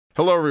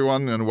Hello,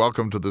 everyone, and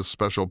welcome to this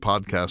special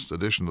podcast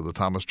edition of the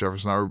Thomas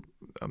Jefferson Hour,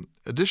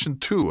 edition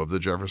 2 of the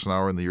Jefferson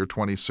Hour in the year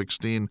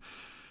 2016.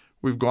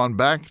 We've gone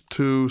back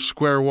to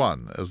square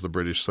one, as the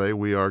British say.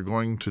 We are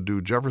going to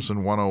do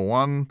Jefferson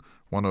 101,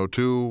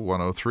 102,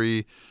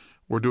 103.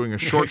 We're doing a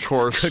short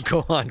course. Could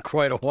go on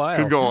quite a while.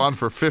 Could go on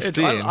for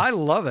 15. I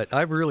love it.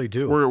 I really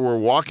do. We're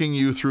walking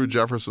you through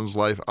Jefferson's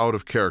life out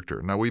of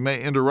character. Now, we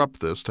may interrupt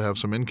this to have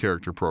some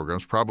in-character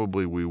programs.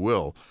 Probably we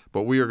will.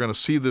 But we are going to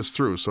see this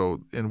through.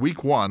 So in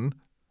week 1,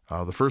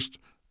 the first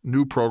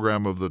new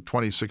program of the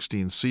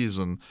 2016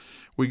 season,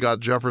 we got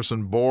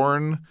Jefferson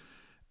born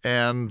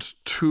and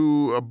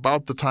to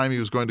about the time he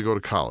was going to go to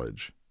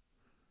college.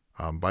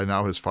 By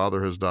now his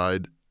father has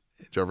died.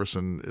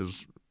 Jefferson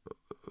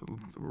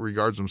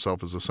regards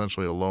himself as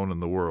essentially alone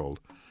in the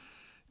world.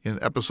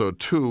 In episode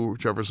 2,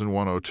 Jefferson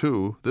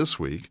 102, this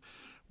week,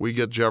 we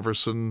get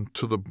Jefferson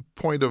to the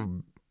point of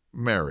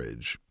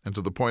marriage and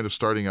to the point of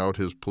starting out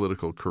his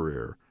political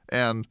career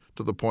and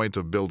to the point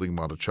of building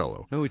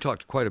Monticello. We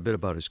talked quite a bit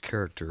about his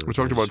character. We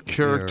talked about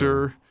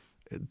character,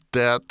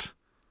 debt,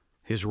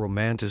 his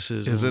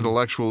romanticism, his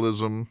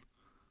intellectualism,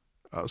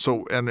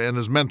 and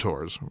his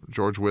mentors,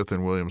 George Wythe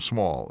and William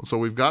Small. So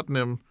we've gotten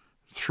him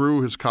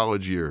through his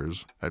college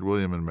years at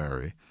William and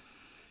Mary.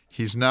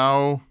 He's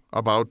now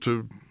about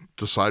to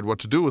decide what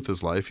to do with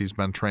his life. He's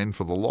been trained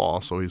for the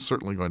law, so he's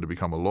certainly going to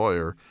become a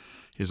lawyer.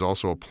 He's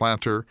also a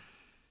planter.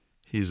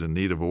 He's in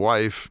need of a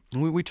wife.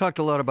 We talked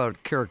a lot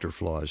about character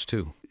flaws,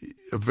 too.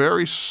 A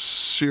very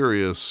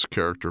serious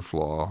character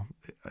flaw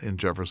in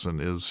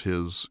Jefferson is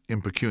his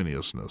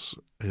impecuniousness,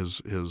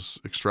 his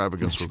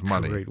extravagance That's with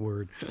money. Great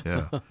word.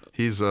 Yeah,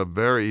 he's a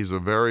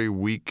very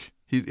weak.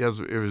 He has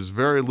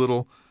very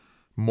little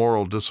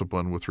moral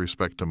discipline with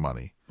respect to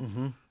money.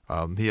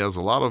 Mm-hmm. He has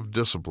a lot of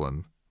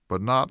discipline,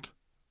 but not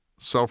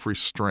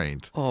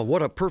self-restraint. Oh,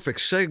 what a perfect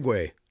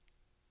segue.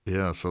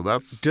 Yeah, so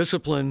that's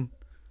discipline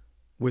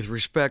with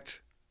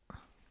respect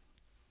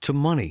to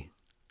money.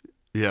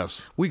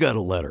 Yes. We got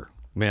a letter.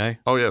 May I?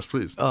 Oh, yes,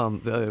 please.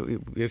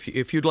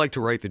 If you'd like to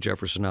write the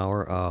Jefferson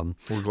Hour,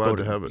 we're glad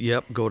to have it.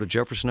 Yep, go to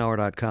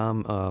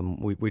jeffersonhour.com.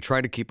 We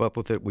try to keep up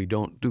with it. We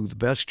don't do the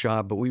best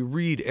job, but we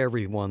read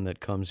every one that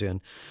comes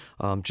in.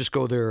 Just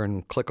go there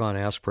and click on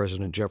Ask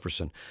President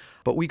Jefferson.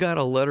 But we got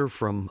a letter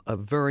from a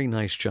very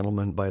nice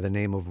gentleman by the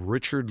name of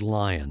Richard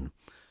Lyon.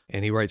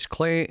 And he writes,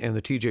 Clay and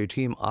the TJ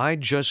team, I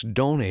just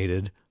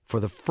donated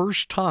for the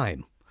first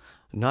time.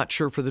 Not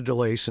sure for the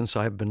delay since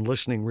I've been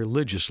listening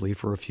religiously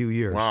for a few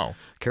years. Wow.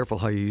 Careful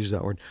how you use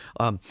that word.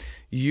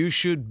 You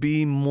should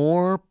be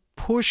more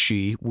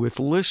pushy with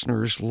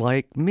listeners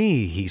like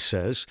me, he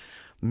says.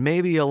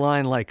 Maybe a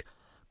line like,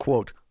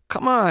 quote,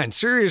 come on,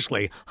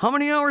 seriously, how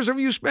many hours have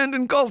you spent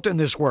engulfed in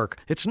this work?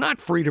 It's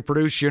not free to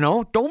produce, you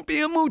know. Don't be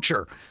a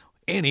moocher.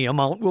 Any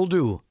amount will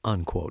do,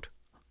 unquote.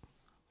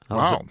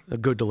 Wow. A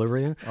good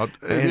delivery.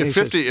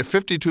 If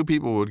 52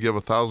 people would give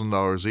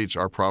 $1,000 each,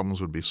 our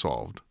problems would be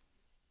solved.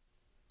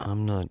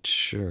 I'm not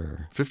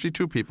sure.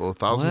 52 people,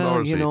 $1,000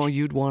 well, each. you know,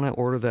 you'd want to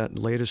order that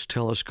latest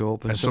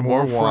telescope and some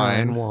more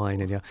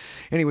wine. Yeah.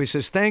 Anyway, he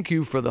says, thank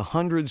you for the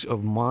hundreds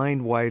of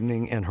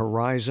mind-widening and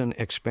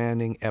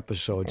horizon-expanding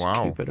episodes.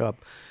 Wow. Keep it up.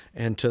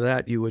 And to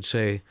that, you would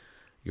say,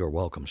 you're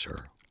welcome,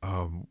 sir.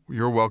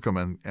 You're welcome,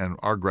 and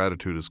our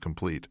gratitude is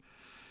complete.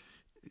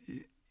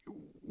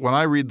 When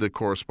I read the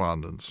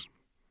correspondence,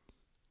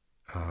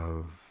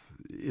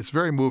 it's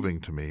very moving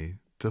to me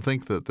to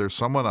think that there's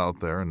someone out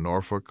there in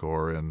Norfolk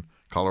or in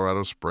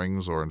Colorado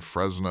Springs or in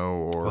Fresno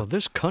or... Well,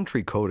 this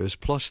country code is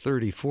plus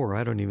 34.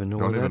 I don't even know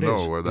where that is. Don't even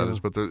know where that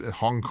is, but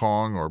Hong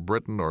Kong or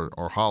Britain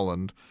or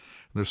Holland,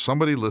 there's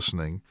somebody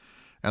listening,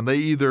 and they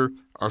either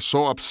are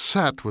so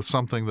upset with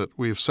something that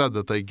we've said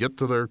that they get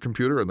to their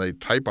computer and they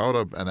type out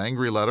an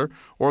angry letter,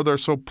 or they're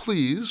so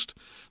pleased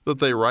that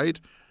they write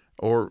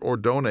or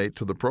donate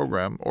to the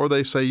program, or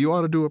they say, you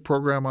ought to do a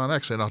program on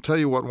X. And I'll tell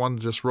you what one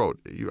just wrote.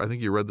 I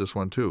think you read this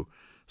one too.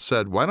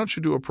 Said, why don't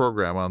you do a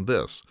program on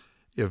this?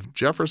 If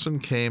Jefferson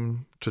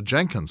came to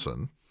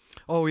Jenkinson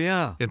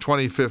in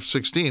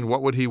 2016,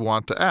 what would he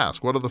want to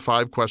ask? What are the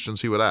 5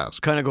 questions he would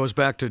ask? Kind of goes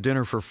back to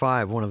Dinner for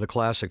Five, one of the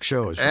classic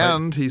shows.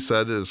 And he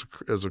said, as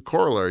a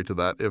corollary to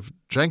that, if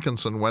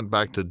Jenkinson went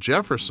back to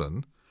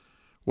Jefferson,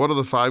 what are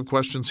the 5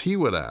 questions he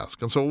would ask?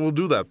 And so we'll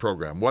do that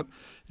program. What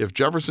if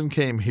Jefferson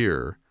came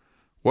here,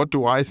 what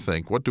do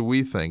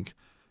we think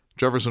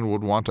Jefferson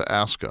would want to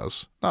ask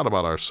us? Not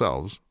about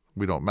ourselves,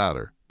 we don't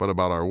matter, but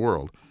about our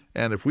world.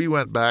 And if we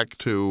went back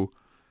to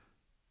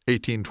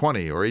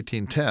 1820 or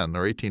 1810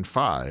 or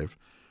 1805,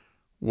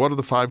 what are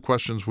the 5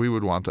 questions we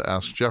would want to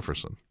ask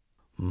Jefferson?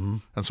 Mm-hmm.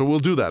 And so we'll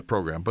do that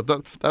program. But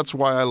that's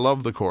why I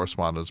love the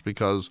correspondence,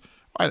 because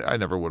I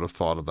never would have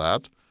thought of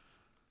that.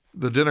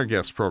 The dinner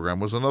guest program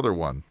was another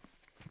one.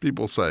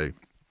 People say,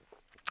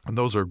 and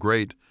those are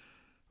great.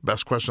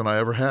 Best question I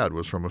ever had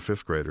was from a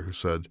 5th grader who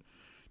said,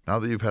 now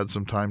that you've had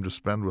some time to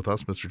spend with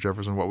us, Mr.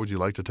 Jefferson, what would you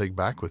like to take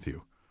back with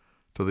you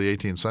to the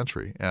 18th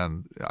century?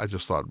 And I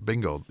just thought,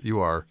 bingo, you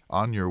are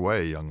on your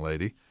way, young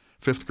lady.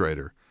 5th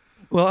grader.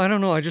 Well, I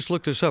don't know. I just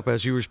looked this up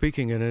as you were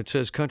speaking, and it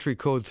says country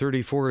code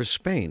 34 is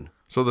Spain.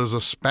 So there's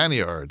a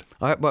Spaniard.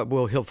 But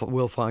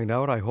we'll find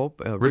out, I hope.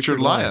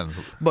 Richard Lyon.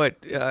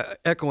 But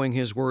echoing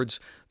his words,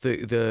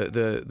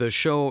 the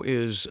show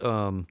is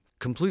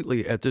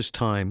completely, at this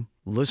time,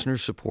 listener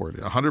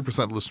supported.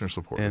 100% listener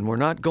supported. And we're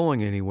not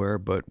going anywhere,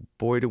 but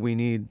boy, do we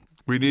need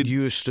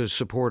you to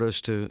support us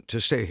to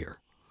stay here.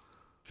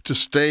 To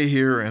stay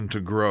here and to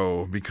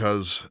grow,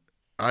 because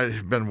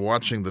I've been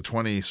watching the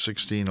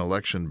 2016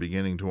 election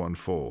beginning to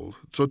unfold.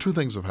 So two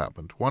things have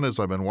happened. One is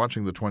I've been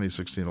watching the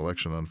 2016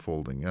 election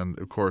unfolding, and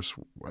of course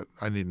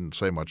I needn't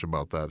say much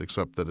about that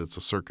except that it's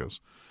a circus.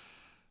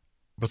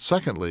 But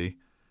secondly,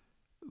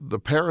 the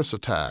Paris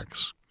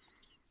attacks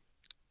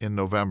in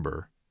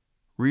November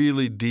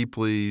really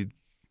deeply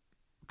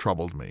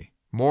troubled me,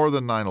 more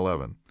than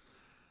 9/11,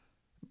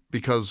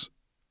 because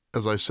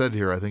as I said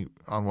here, I think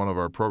on one of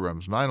our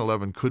programs,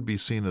 9/11 could be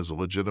seen as a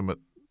legitimate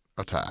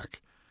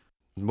attack.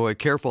 Boy,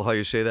 careful how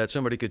you say that.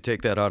 Somebody could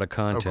take that out of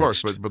context. Of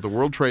course, but the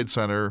World Trade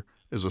Center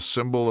is a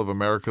symbol of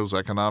America's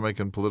economic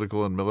and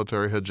political and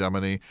military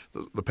hegemony.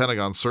 The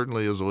Pentagon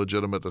certainly is a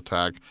legitimate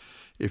attack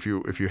if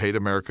you hate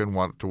America and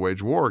want to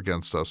wage war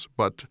against us.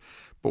 But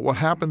what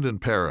happened in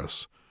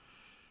Paris,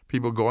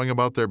 people going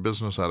about their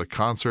business at a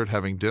concert,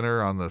 having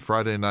dinner on the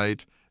Friday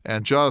night,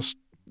 and just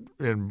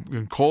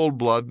in cold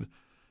blood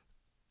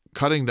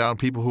cutting down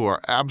people who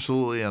are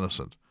absolutely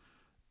innocent.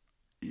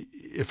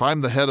 If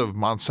I'm the head of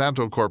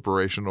Monsanto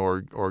Corporation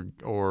or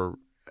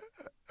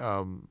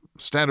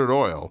Standard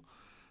Oil,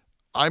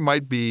 I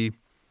might be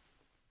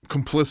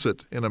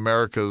complicit in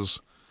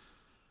America's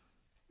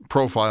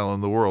profile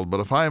in the world. But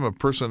if I am a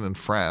person in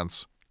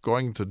France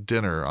going to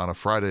dinner on a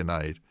Friday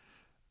night,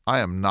 I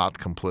am not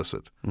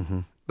complicit. Mm-hmm.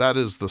 That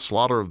is the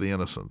slaughter of the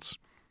innocents.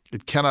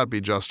 It cannot be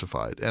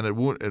justified, and it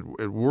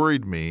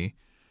worried me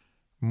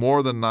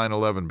more than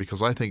 9/11,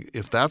 because I think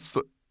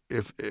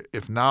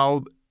if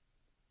now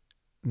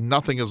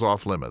nothing is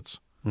off limits,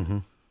 mm-hmm.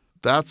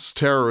 that's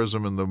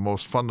terrorism in the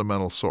most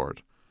fundamental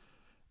sort,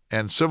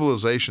 and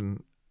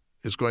civilization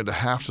is going to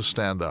have to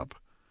stand up.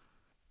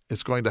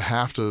 It's going to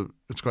have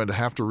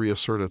to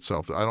reassert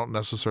itself. I don't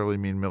necessarily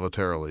mean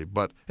militarily,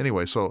 but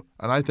anyway.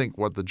 And I think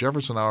what the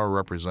Jefferson Hour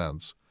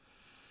represents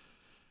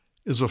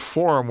is a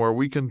forum where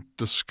we can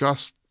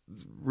discuss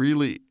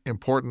really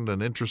important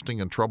and interesting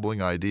and troubling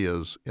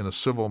ideas in a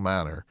civil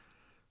manner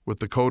with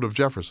the Code of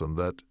Jefferson,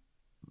 that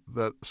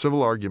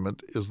civil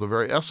argument is the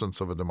very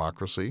essence of a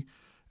democracy,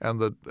 and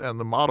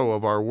the motto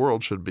of our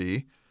world should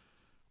be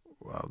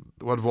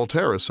what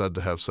Voltaire is said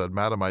to have said,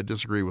 "Madam, I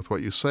disagree with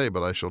what you say,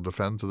 but I shall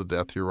defend to the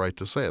death your right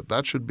to say it."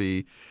 That should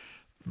be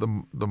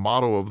the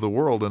motto of the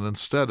world, and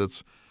instead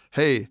it's,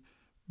 "Hey,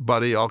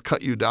 buddy, I'll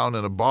cut you down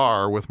in a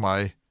bar with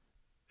my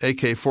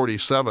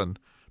AK-47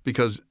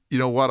 because you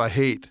know what? I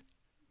hate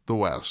the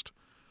West."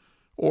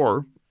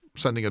 Or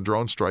sending a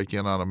drone strike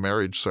in on a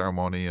marriage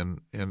ceremony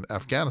in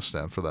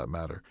Afghanistan, for that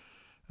matter.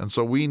 And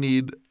so we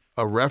need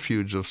a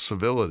refuge of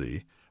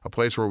civility, a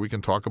place where we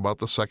can talk about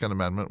the Second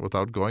Amendment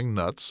without going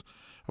nuts,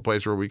 a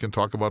place where we can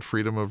talk about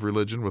freedom of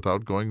religion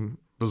without going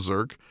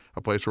berserk,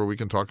 a place where we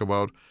can talk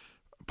about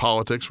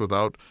politics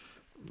without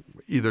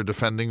either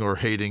defending or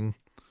hating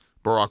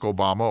Barack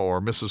Obama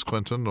or Mrs.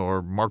 Clinton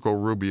or Marco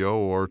Rubio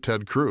or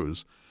Ted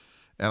Cruz.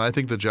 And I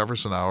think the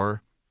Jefferson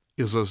Hour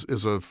is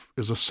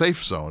a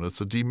safe zone.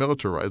 It's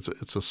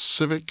it's a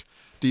civic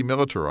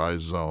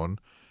demilitarized zone,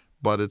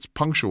 but it's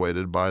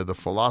punctuated by the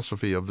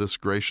philosophy of this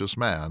gracious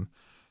man,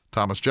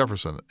 Thomas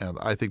Jefferson, and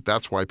I think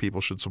that's why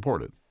people should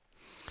support it.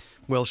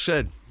 Well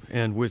said.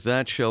 And with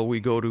that, shall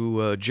we go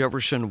to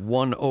Jefferson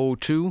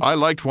 102? I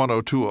liked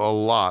 102 a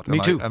lot. Me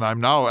too. And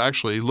I'm now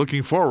actually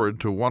looking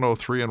forward to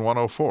 103 and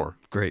 104.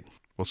 Great.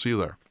 We'll see you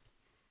there.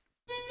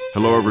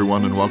 Hello,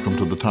 everyone, and welcome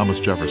to the Thomas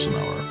Jefferson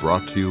Hour,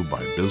 brought to you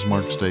by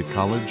Bismarck State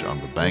College on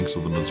the banks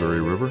of the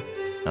Missouri River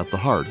at the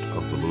heart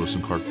of the Lewis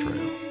and Clark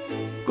Trail.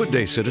 Good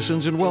day,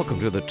 citizens, and welcome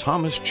to the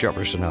Thomas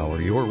Jefferson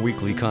Hour, your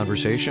weekly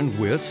conversation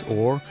with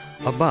or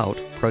about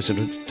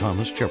President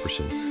Thomas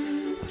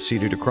Jefferson.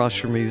 Seated across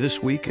from me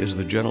this week is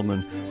the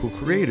gentleman who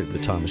created the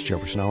Thomas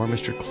Jefferson Hour,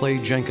 Mr. Clay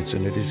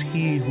Jenkinson. It is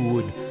he who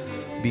would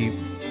be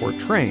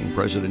portraying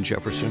President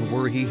Jefferson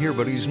were he here,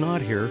 but he's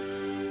not here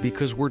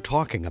because we're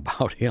talking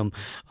about him.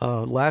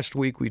 Last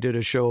week we did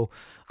a show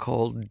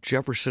called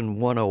Jefferson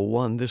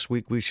 101. This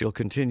week we shall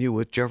continue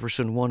with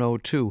Jefferson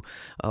 102.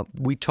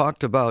 We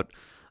talked about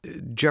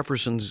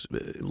Jefferson's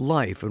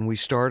life, and we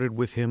started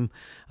with him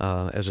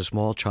as a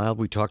small child.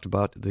 We talked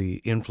about the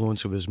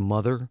influence of his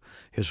mother,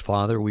 his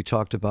father. We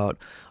talked about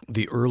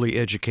the early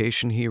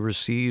education he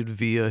received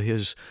via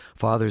his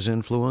father's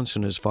influence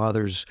and his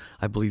father's,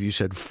 I believe you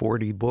said,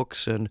 40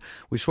 books. And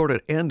we sort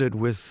of ended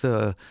with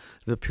the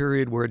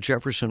period where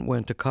Jefferson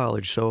went to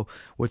college. So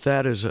with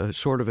that as a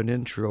sort of an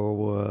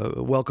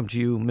intro, welcome to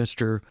you,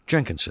 Mr.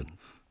 Jenkinson.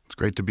 It's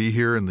great to be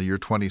here in the year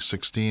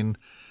 2016,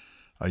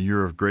 a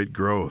year of great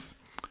growth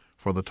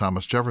for the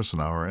Thomas Jefferson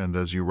Hour. And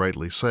as you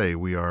rightly say,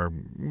 we are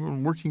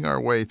working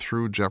our way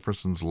through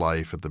Jefferson's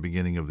life at the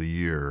beginning of the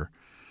year.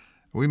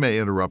 We may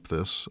interrupt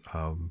this,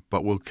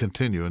 but we'll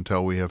continue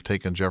until we have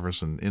taken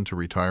Jefferson into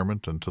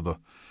retirement and to the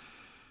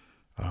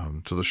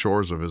to the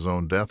shores of his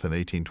own death in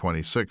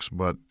 1826.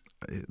 But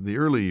the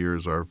early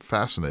years are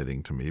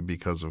fascinating to me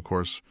because, of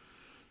course,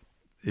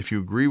 if you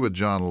agree with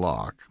John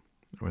Locke,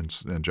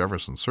 and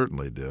Jefferson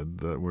certainly did,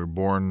 that we're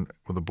born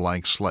with a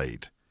blank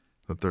slate,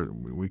 that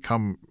we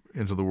come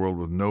into the world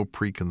with no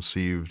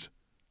preconceived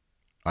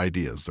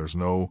ideas. There's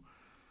no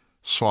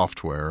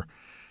software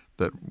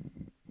that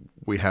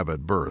we have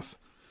at birth,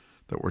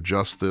 that we're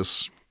just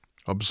this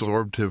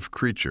absorptive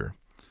creature.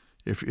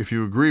 If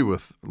you agree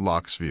with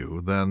Locke's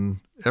view,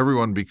 then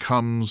everyone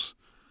becomes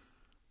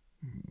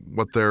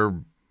what their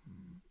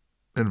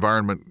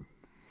environment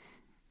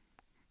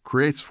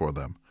creates for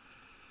them.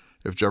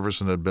 If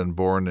Jefferson had been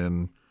born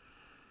in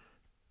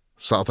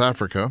South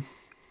Africa,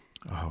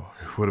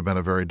 it would have been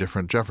a very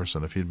different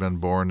Jefferson. If he'd been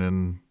born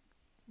in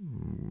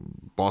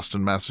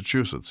Boston,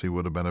 Massachusetts, he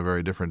would have been a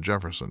very different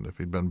Jefferson. If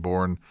he'd been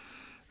born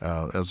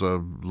as a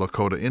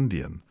Lakota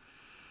Indian,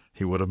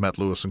 he would have met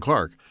Lewis and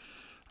Clark.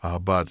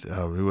 But he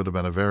would have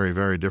been a very,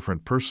 very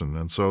different person.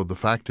 And so the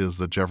fact is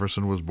that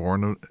Jefferson was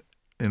born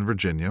in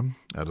Virginia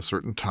at a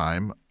certain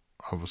time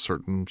of a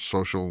certain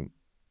social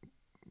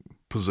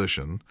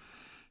position.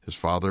 His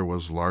father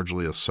was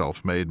largely a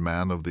self-made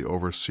man of the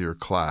overseer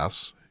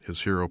class,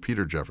 his hero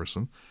Peter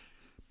Jefferson,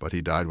 but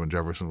he died when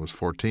Jefferson was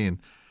 14.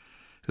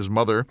 His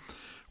mother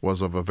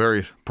was of a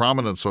very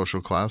prominent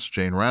social class,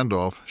 Jane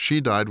Randolph.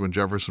 She died when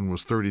Jefferson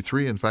was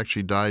 33. In fact,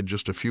 she died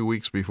just a few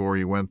weeks before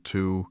he went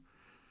to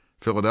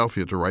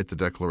Philadelphia to write the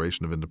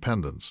Declaration of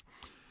Independence.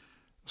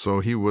 So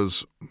he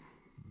was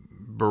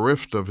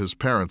bereft of his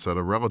parents at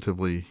a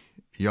relatively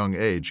young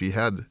age. He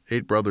had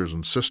 8 brothers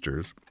and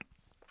sisters.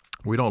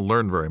 We don't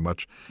learn very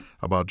much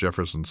about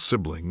Jefferson's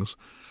siblings,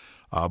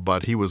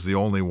 but he was the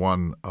only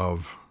one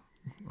of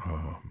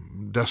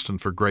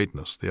destined for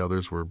greatness. The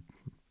others were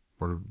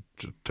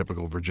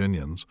typical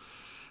Virginians.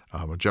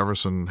 But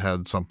Jefferson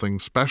had something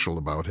special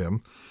about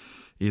him.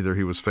 Either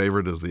he was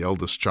favored as the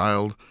eldest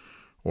child,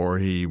 or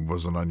he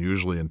was an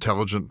unusually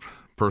intelligent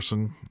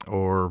person,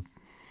 or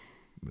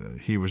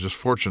he was just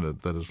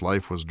fortunate that his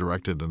life was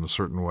directed in a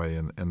certain way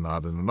and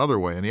not in another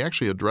way. And he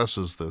actually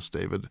addresses this,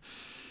 David,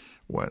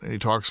 when he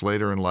talks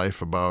later in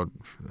life about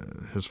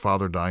his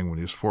father dying when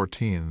he was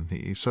 14.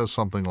 He says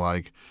something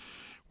like,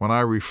 "When I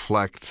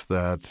reflect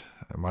that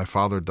my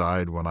father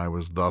died when I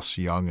was thus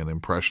young and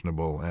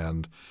impressionable,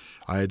 and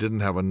I didn't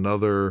have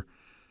another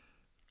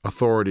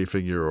authority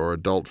figure or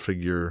adult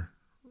figure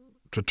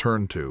to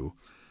turn to,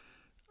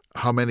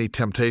 how many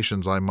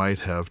temptations I might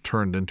have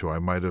turned into. I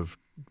might have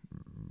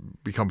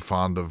become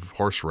fond of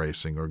horse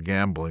racing or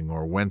gambling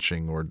or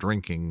wenching or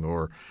drinking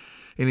or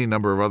any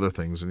number of other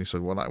things." And he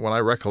said, when I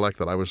recollect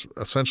that I was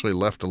essentially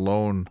left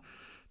alone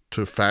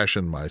to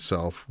fashion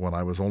myself when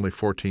I was only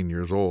 14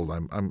 years old,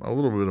 I'm a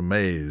little bit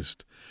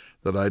amazed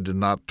that I did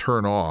not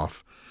turn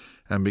off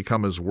and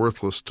become as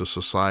worthless to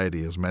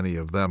society as many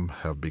of them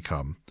have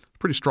become.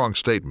 Pretty strong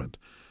statement.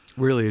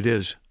 Really, it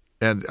is.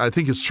 And I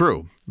think it's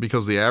true,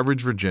 because the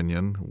average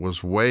Virginian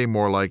was way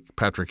more like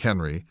Patrick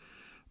Henry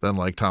than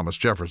like Thomas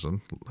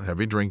Jefferson.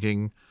 Heavy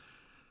drinking,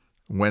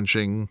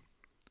 wenching,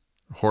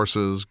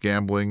 horses,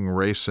 gambling,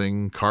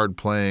 racing, card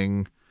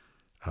playing,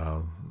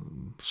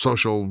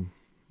 social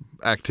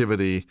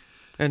activity.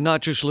 And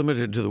not just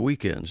limited to the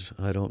weekends.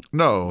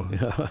 No.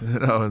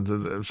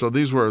 So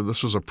this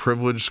was a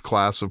privileged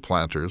class of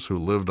planters who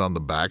lived on the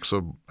backs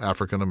of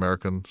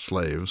African-American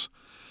slaves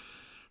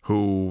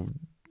who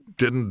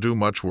didn't do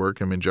much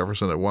work. I mean,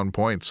 Jefferson at one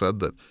point said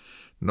that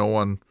no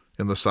one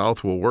in the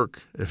South will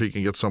work if he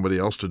can get somebody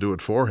else to do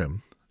it for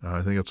him.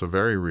 I think it's a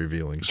very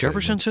revealing statement.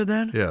 Jefferson said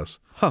that? Yes.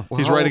 Huh, well,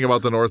 he's writing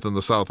about the North and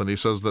the South, and he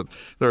says that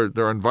there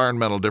are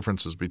environmental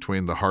differences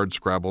between the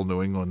hardscrabble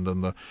New England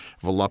and the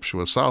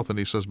voluptuous South. And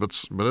he says,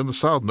 but in the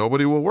South,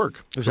 nobody will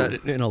work. Was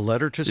that in a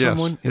letter to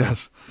someone?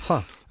 Yes.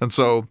 Huh. And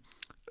so,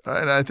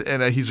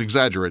 and he's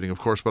exaggerating, of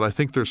course, but I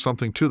think there's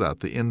something to that.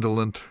 The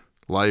indolent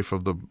life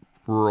of the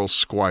rural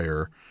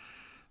squire,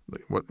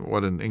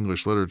 what in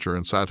English literature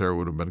and satire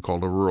would have been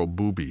called a rural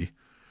booby.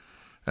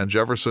 And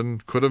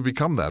Jefferson could have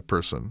become that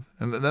person.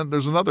 And then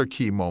there's another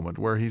key moment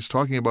where he's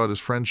talking about his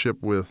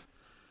friendship with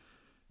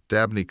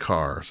Dabney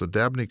Carr. So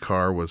Dabney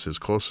Carr was his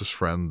closest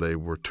friend. They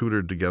were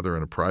tutored together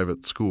in a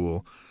private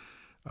school.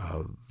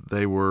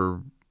 They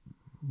were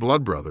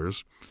blood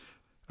brothers.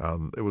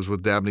 It was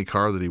with Dabney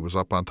Carr that he was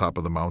up on top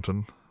of the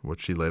mountain,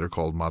 which he later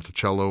called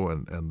Monticello,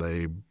 and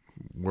they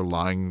were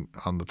lying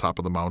on the top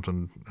of the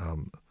mountain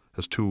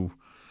as two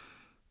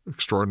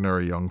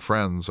extraordinary young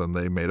friends, and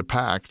they made a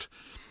pact.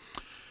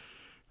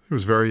 He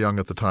was very young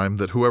at the time,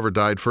 that whoever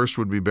died first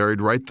would be buried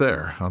right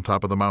there on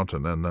top of the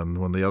mountain. And then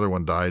when the other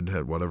one died,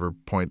 at whatever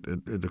point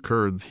it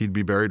occurred, he'd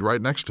be buried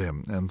right next to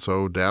him. And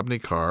so Dabney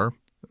Carr,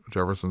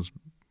 Jefferson's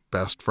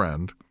best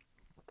friend,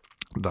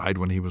 died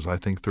when he was, I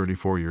think,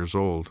 34 years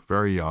old,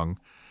 very young.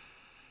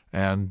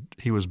 And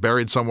he was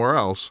buried somewhere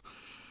else.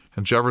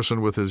 And Jefferson,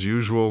 with his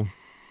usual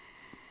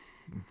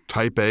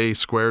type A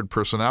squared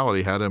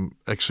personality, had him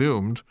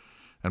exhumed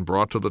and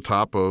brought to the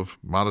top of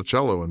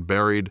Monticello and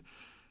buried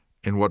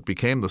in what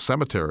became the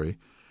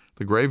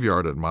the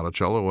graveyard at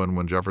Monticello, and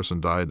when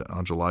Jefferson died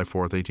on July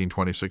 4th,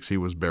 1826, he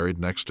was buried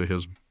next to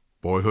his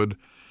boyhood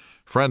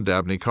friend,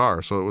 Dabney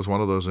Carr. So it was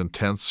one of those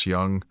intense,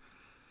 young,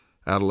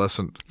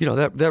 adolescent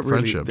that really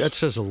friendships. that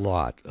says a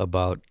lot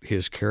about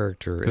his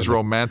character, his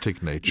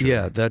romantic nature.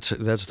 Yeah,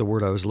 that's the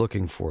word I was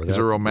looking for. He's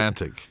a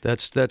romantic.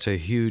 That's a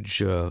huge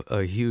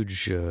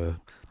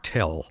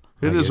tell.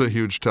 It is a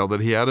huge tell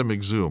that he had him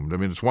exhumed. I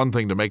mean, it's one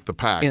thing to make the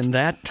pact in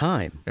that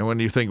time, and when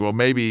you think, well,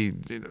 maybe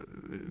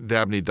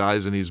Dabney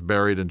dies and he's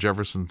buried, and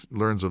Jefferson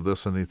learns of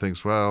this and he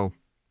thinks, well,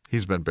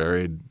 he's been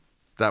buried.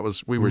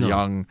 We were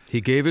young. He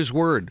gave his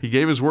word. He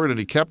gave his word and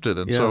he kept it.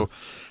 And so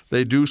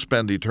they do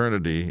spend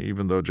eternity,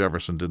 even though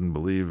Jefferson didn't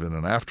believe in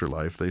an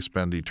afterlife, they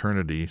spend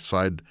eternity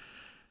side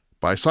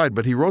by side.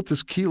 But he wrote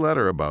this key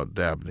letter about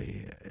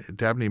Dabney.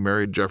 Dabney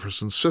married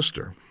Jefferson's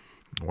sister,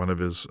 one of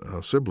his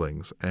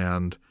siblings.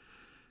 And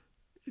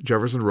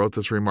Jefferson wrote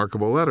this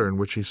remarkable letter in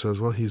which he says,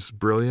 well, he's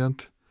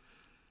brilliant.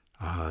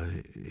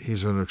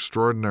 He's an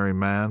extraordinary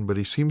man, but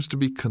he seems to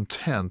be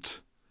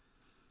content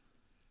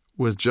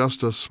with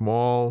just a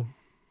small,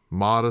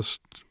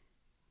 modest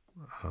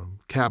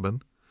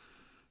cabin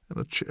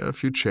and a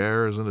few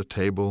chairs and a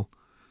table,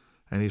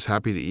 and he's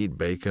happy to eat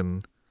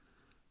bacon.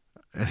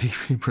 And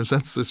he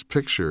presents this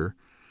picture,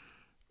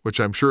 which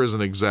I'm sure is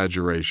an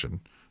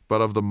exaggeration,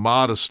 but of the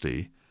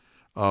modesty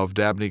of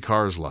Dabney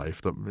Carr's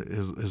life,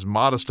 his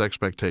modest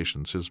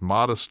expectations, his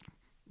modest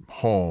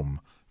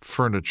home,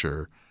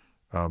 furniture,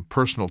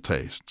 personal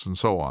tastes, and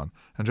so on.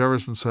 And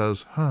Jefferson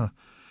says,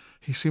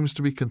 he seems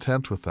to be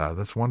content with that.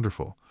 That's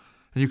wonderful.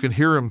 And you can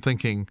hear him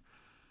thinking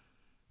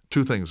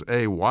two things.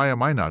 A, why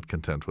am I not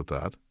content with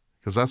that?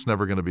 Because that's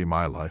never going to be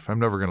my life. I'm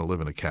never going to live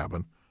in a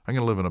cabin. I'm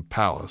going to live in a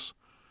palace.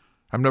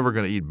 I'm never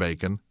going to eat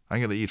bacon. I'm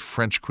going to eat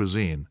French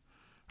cuisine.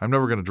 I'm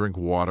never going to drink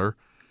water.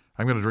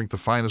 I'm going to drink the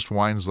finest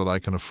wines that I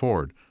can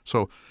afford.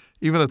 So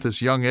even at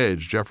this young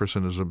age,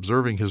 Jefferson is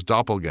observing his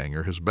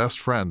doppelganger, his best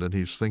friend, and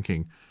he's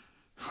thinking,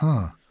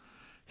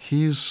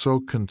 he's so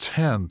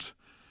content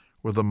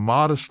with a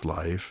modest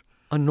life.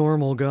 A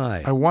normal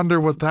guy. I wonder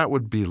what that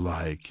would be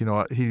like.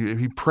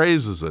 He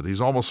praises it.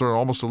 He's almost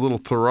a little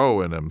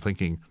Thoreau in him,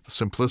 thinking the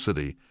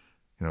simplicity,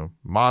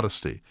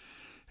 modesty.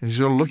 And he's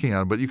sort of looking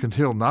at him, but you can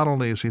tell not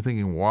only is he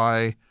thinking,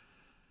 why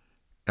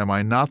am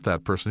I not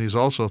that person? He's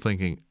also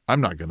thinking,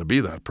 I'm not going to be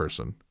that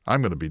person.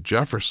 I'm going to be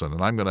Jefferson,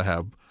 and I'm going to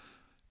have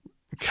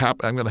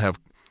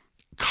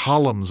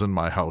columns in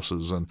my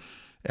houses and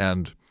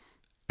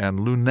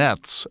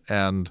lunettes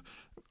and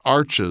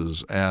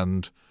arches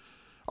and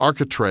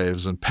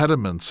architraves and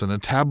pediments and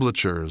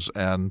entablatures,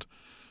 and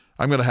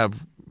I'm going to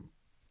have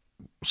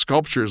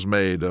sculptures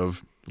made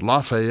of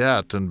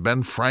Lafayette and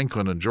Ben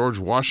Franklin and George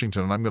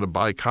Washington, and I'm going to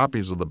buy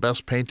copies of the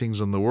best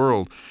paintings in the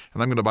world,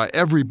 and I'm going to buy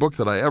every book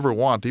that I ever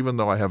want, even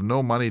though I have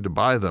no money to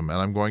buy them, and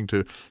I'm going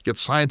to get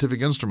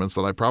scientific instruments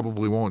that I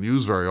probably won't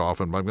use very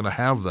often, but I'm going to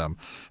have them.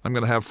 I'm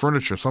going to have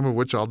furniture, some of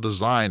which I'll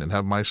design and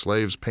have my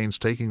slaves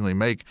painstakingly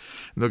make,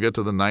 and they'll get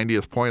to the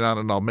 90th point on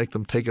it, and I'll make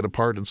them take it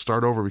apart and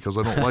start over because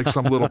I don't like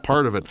some little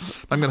part of it.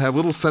 I'm going to have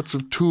little sets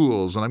of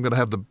tools, and I'm going to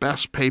have the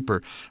best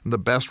paper and the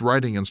best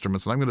writing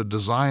instruments, and I'm going to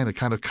design a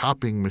kind of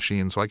copying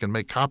machine so I can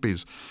make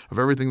copies of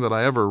everything that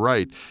I ever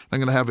write. I'm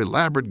going to have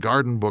elaborate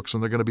garden books,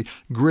 and they're going to be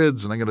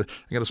grids, and I'm going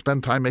to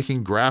spend time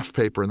making graph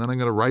paper, and then I'm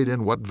going to write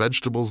in what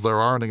vegetables there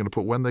are, and I'm going to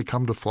put when they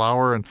come to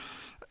flower, and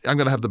I'm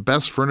going to have the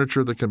best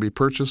furniture that can be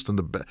purchased and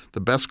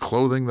the best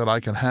clothing that I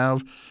can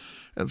have.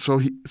 And so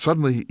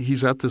suddenly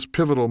he's at this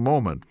pivotal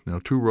moment.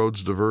 Two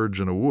roads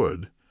diverge in a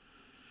wood,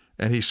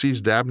 and he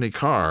sees Dabney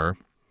Carr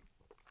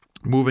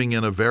moving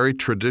in a very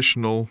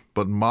traditional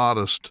but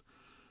modest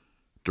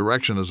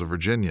direction as a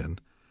Virginian.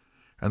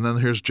 And then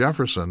here's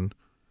Jefferson,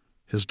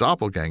 his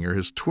doppelganger,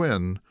 his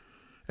twin,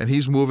 and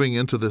he's moving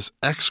into this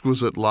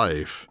exquisite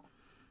life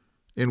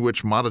in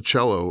which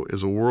Monticello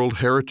is a World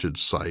Heritage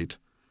Site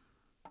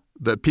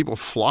that people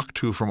flock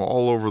to from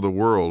all over the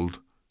world,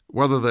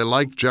 whether they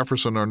like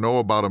Jefferson or know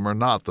about him or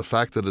not. The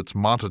fact that it's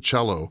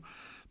Monticello,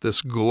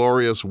 this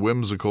glorious,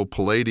 whimsical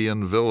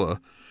Palladian villa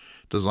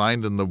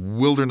designed in the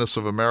wilderness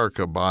of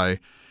America by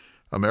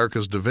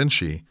America's Da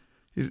Vinci.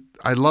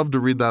 I'd love to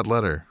read that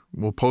letter.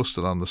 We'll post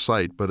it on the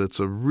site, but it's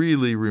a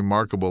really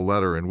remarkable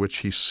letter in which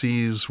he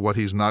sees what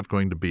he's not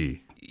going to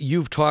be.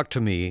 You've talked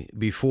to me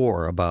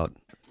before about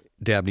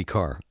Dabney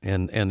Carr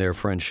and their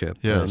friendship.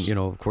 Yes. And,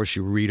 of course,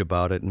 you read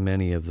about it in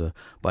many of the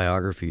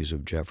biographies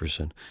of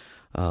Jefferson.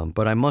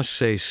 But I must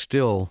say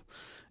still,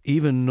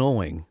 even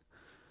knowing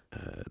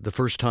the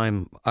first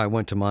time I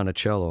went to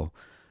Monticello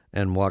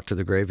and walked to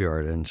the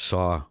graveyard and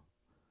saw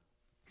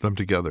them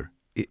together,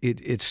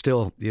 it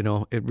still,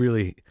 it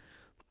really...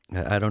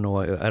 I don't know.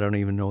 I don't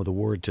even know the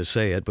word to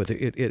say it, but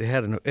it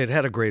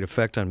had a great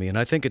effect on me, and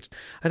I think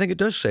it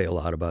does say a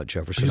lot about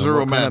Jefferson. He's a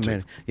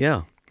romantic.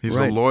 Yeah, he's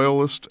right. a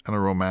loyalist and a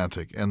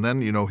romantic. And then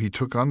he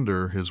took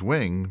under his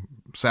wing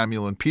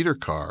Samuel and Peter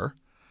Carr,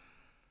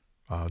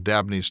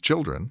 Dabney's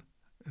children,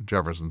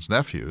 Jefferson's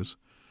nephews,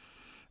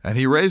 and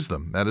he raised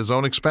them at his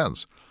own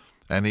expense.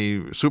 And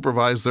he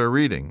supervised their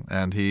reading,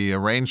 and he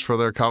arranged for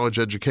their college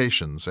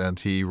educations, and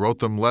he wrote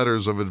them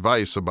letters of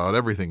advice about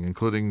everything,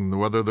 including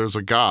whether there's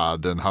a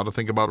God and how to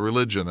think about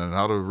religion and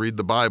how to read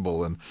the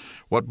Bible and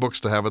what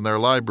books to have in their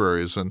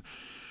libraries. And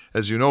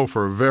as you know,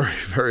 for a very,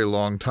 very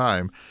long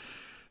time,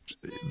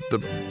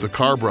 the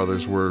Carr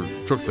brothers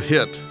took the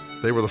hit.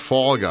 They were the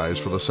fall guys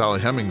for the Sally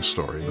Hemings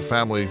story. The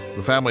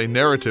family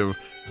narrative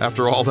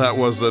after all that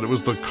was that it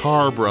was the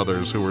Carr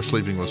brothers who were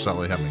sleeping with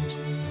Sally Hemings.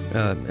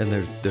 And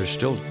there's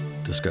still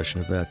discussion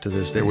of that to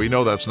this day. Yeah, we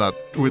know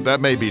that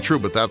may be true,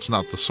 but that's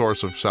not the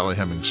source of Sally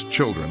Hemings'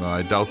 children, and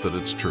I doubt that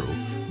it's true.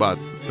 But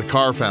the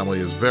Carr family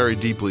is very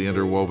deeply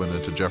interwoven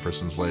into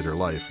Jefferson's later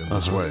life in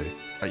this way.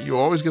 You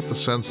always get the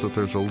sense that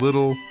there's a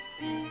little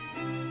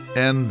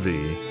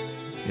envy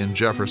in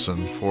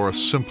Jefferson for a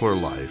simpler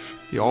life.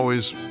 He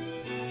always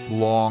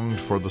longed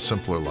for the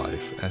simpler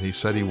life, and he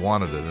said he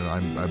wanted it,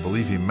 and I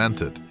believe he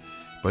meant it.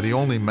 But he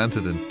only meant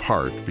it in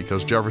part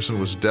because Jefferson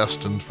was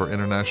destined for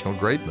international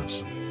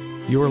greatness.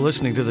 You are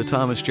listening to the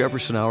Thomas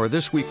Jefferson Hour.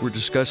 This week we're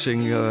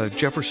discussing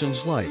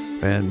Jefferson's life.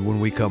 And when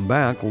we come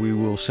back, we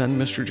will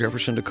send Mr.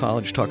 Jefferson to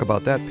college, talk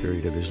about that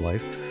period of his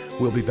life.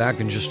 We'll be back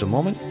in just a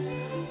moment.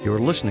 You're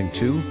listening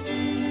to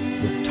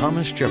the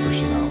Thomas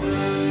Jefferson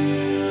Hour.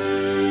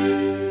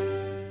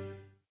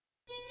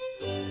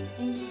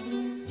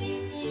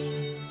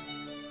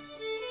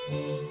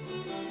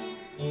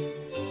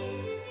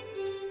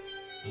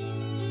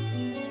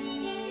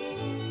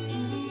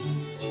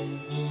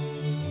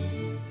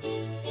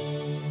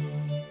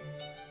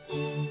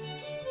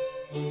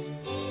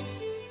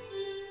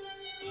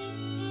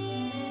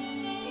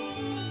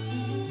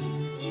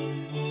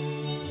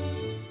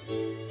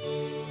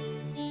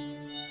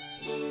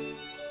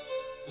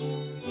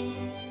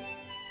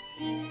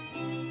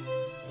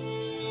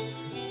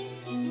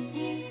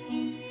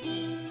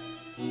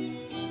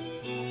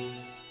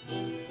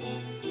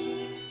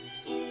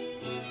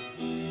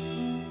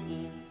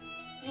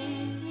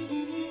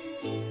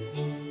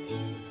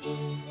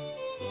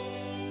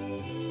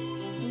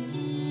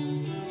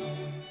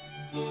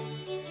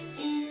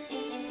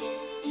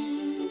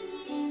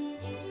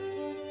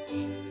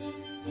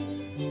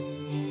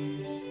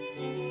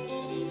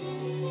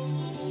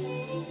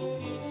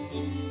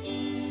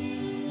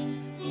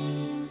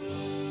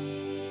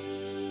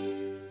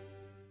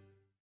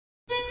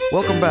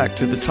 Welcome back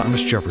to the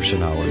Thomas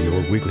Jefferson Hour,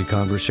 your weekly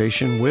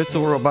conversation with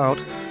or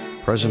about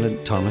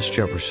President Thomas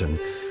Jefferson.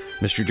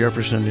 Mr.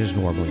 Jefferson is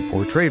normally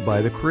portrayed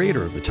by the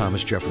creator of the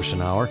Thomas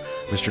Jefferson Hour,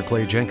 Mr.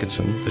 Clay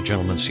Jenkinson, the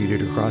gentleman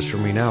seated across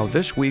from me now.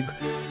 This week,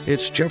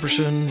 it's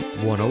Jefferson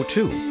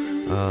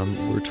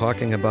 102. We're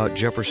talking about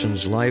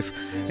Jefferson's life,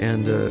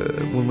 and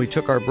when we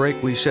took our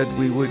break, we said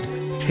we would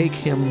take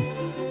him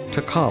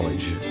to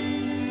college.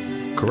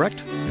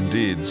 Correct?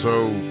 Indeed.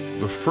 So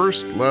the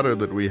first letter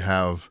that we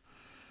have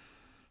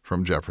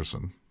from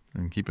Jefferson,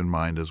 and keep in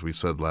mind, as we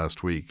said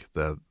last week,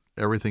 that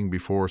everything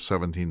before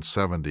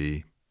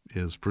 1770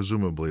 is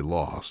presumably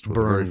lost,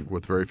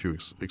 with very few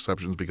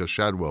exceptions, because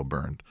Shadwell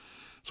burned.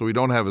 So we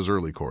don't have his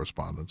early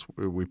correspondence.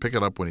 We pick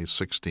it up when he's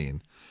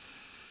 16.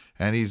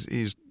 And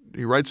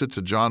he writes it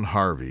to John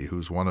Harvey,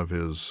 who's one of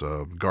his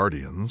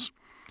guardians.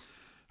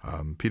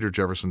 Peter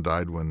Jefferson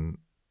died when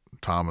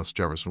Thomas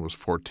Jefferson was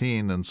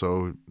 14, and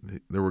so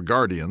there were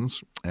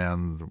guardians,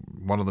 and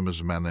one of them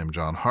is a man named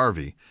John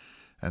Harvey.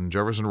 And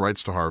Jefferson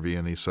writes to Harvey,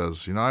 and he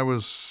says, I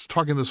was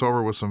talking this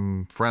over with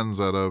some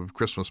friends at a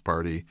Christmas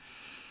party,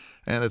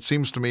 and it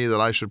seems to me that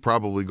I should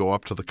probably go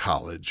up to the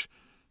college,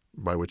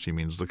 by which he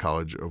means the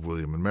College of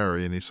William and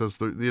Mary. And he says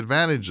the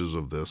advantages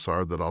of this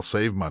are that I'll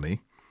save money,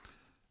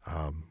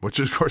 which,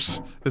 of course,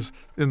 is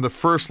in the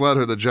first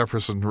letter that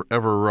Jefferson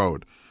ever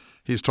wrote.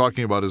 He's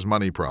talking about his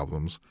money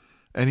problems,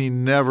 and he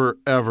never,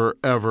 ever,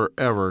 ever,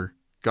 ever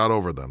got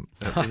over them.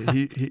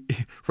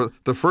 For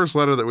the first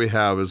letter that we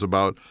have is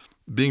about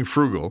being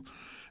frugal,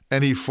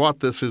 and he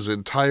fought this his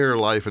entire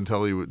life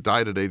until he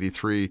died at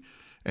 83,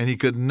 and he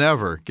could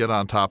never get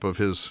on top of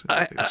his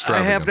extravagance. I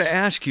have to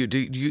ask you,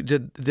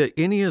 did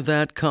any of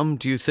that come,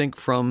 do you think,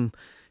 from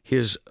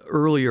his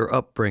earlier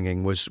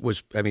upbringing?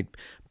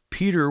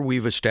 Peter,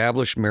 we've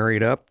established,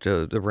 married up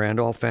to the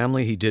Randolph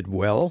family. He did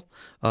well.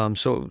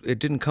 So it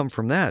didn't come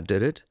from that,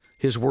 did it?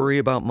 His worry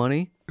about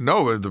money?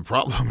 No, the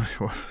problem,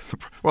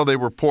 well, they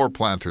were poor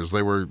planters.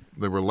 They were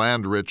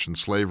land rich and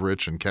slave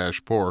rich and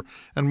cash poor,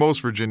 and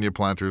most Virginia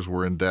planters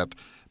were in debt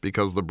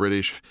because the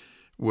British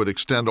would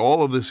extend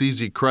all of this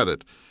easy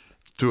credit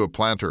to a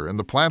planter. And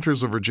the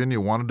planters of Virginia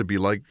wanted to be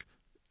like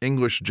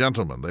English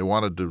gentlemen. They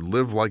wanted to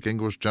live like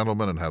English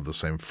gentlemen and have the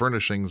same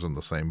furnishings and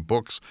the same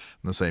books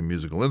and the same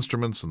musical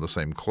instruments and the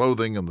same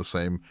clothing and the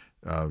same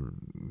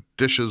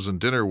dishes and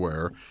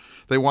dinnerware.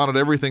 They wanted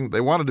everything.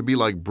 They wanted to be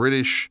like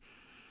British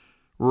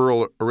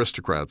rural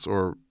aristocrats,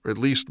 or at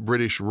least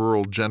British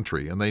rural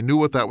gentry. And they knew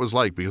what that was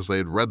like because they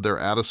had read their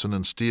Addison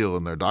and Steele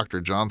and their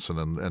Dr. Johnson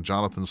and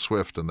Jonathan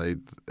Swift, and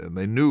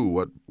they knew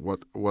what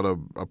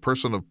a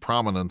person of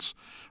prominence,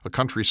 a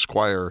country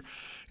squire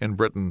in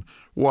Britain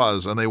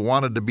was, and they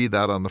wanted to be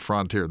that on the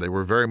frontier. They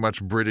were very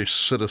much British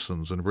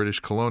citizens and British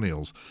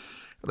colonials.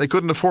 They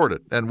couldn't afford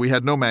it, and we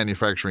had no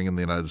manufacturing in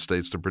the United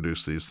States to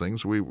produce these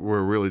things. We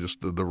were really just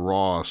the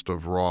rawest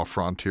of raw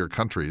frontier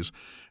countries,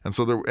 and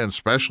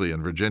especially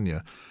in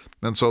Virginia.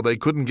 And so they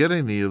couldn't get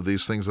any of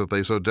these things that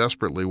they so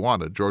desperately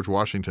wanted. George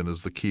Washington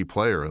is the key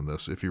player in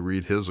this. If you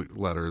read his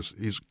letters,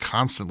 he's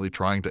constantly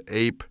trying to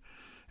ape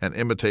and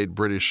imitate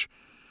British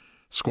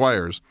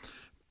squires.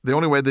 The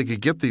only way they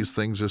could get these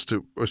things was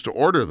to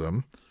order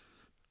them.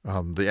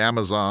 The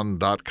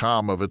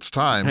Amazon.com of its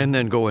time. And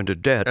then go into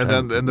debt.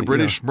 And the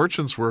British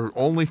merchants were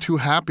only too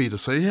happy to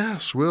say,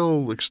 yes,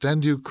 we'll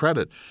extend you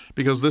credit,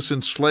 because this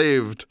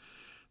enslaved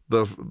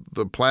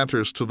the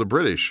planters to the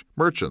British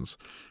merchants.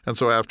 And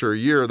so after a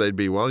year, they'd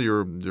be, well,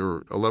 you're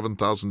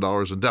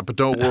 $11,000 in debt, but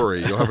don't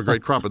worry, you'll have a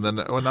great crop. And then,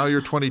 now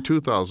you're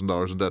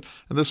 $22,000 in debt.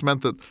 And this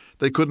meant that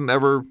they couldn't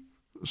ever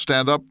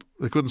stand up.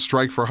 They couldn't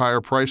strike for higher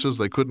prices.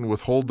 They couldn't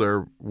withhold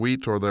their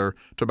wheat or their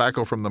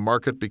tobacco from the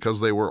market because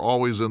they were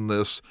always in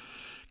this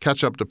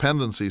catch-up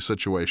dependency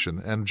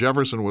situation. And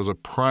Jefferson was a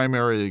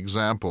primary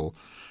example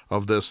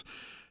of this.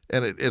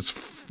 And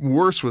it's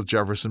worse with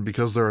Jefferson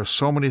because there are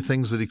so many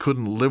things that he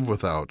couldn't live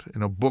without.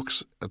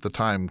 Books at the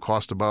time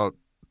cost about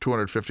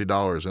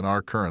 $250 in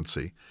our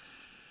currency.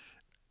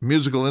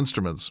 Musical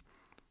instruments,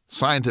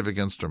 scientific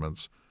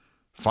instruments,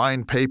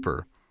 fine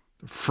paper,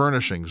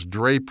 furnishings,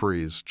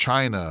 draperies,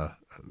 china,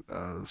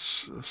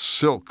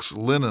 silks,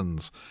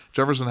 linens.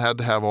 Jefferson had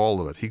to have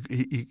all of it.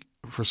 He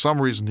for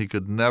some reason, he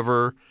could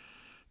never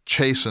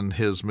chasten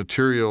his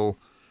material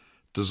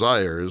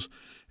desires,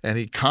 and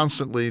he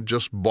constantly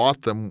just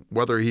bought them,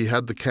 whether he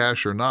had the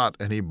cash or not,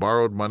 and he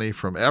borrowed money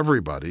from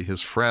everybody,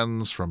 his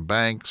friends, from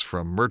banks,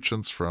 from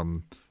merchants,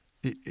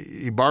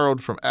 he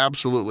borrowed from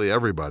absolutely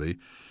everybody.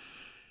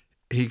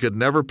 He could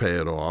never pay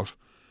it off,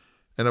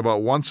 and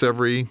about once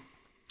every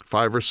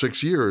 5 or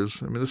 6 years,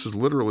 this is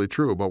literally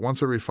true, about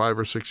once every 5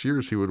 or 6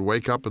 years, he would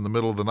wake up in the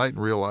middle of the night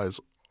and realize,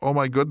 oh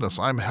my goodness,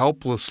 I'm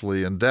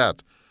helplessly in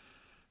debt.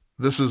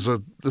 This is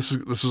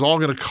all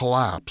going to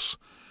collapse.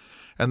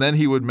 And then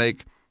he would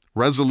make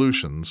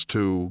resolutions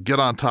to get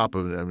on top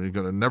of it. I'm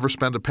going to never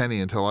spend a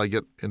penny until I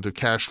get into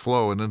cash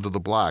flow and into the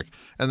black.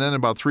 And then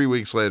about 3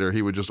 weeks later,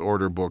 he would just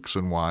order books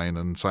and wine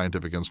and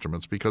scientific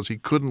instruments because he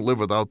couldn't live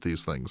without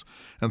these things.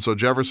 And so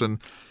Jefferson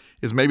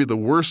is maybe the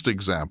worst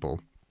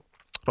example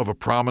of a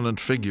prominent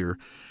figure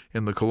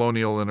in the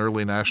colonial and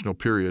early national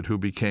period who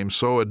became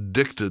so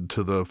addicted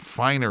to the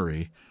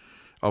finery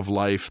of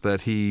life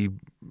that he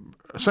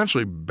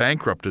essentially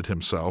bankrupted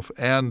himself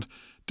and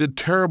did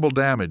terrible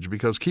damage,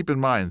 because keep in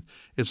mind,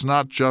 it's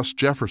not just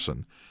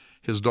Jefferson.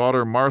 His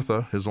daughter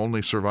Martha, his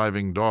only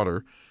surviving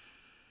daughter,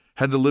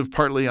 had to live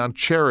partly on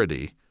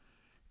charity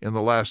in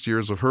the last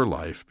years of her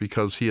life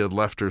because he had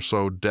left her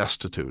so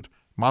destitute.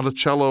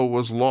 Monticello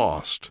was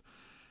lost.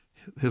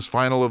 His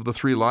final of the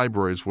 3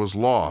 libraries was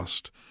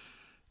lost.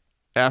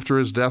 After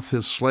his death,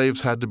 his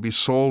slaves had to be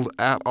sold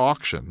at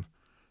auction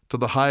to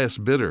the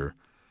highest bidder.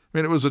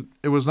 It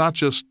was not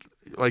just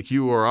like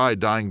you or I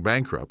dying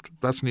bankrupt.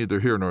 That's neither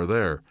here nor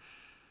there.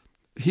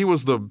 He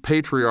was the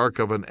patriarch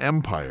of an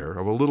empire,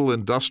 of a little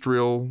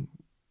industrial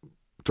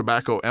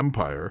tobacco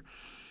empire,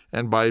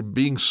 and by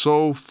being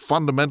so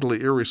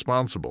fundamentally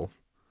irresponsible,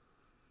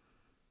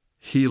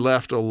 he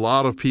left a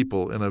lot of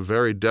people in a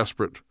very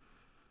desperate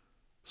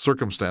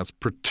circumstance,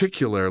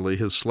 particularly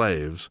his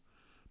slaves,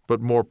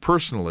 but more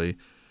personally,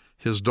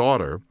 his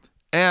daughter,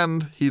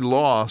 and he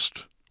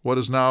lost what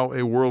is now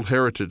a World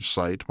Heritage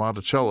Site,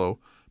 Monticello,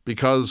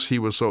 because he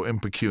was so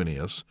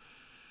impecunious.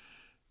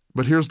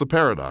 But here's the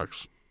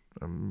paradox.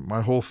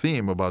 My whole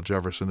theme about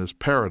Jefferson is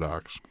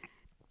paradox.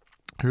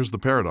 Here's the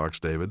paradox,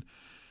 David.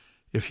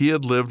 If he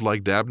had lived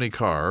like Dabney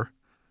Carr,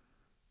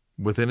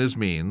 within his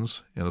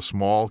means, in a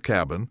small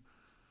cabin,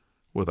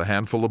 with a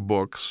handful of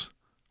books,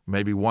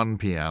 maybe 1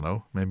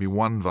 piano, maybe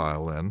 1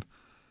 violin,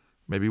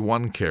 maybe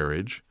 1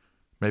 carriage,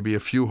 maybe a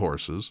few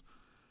horses,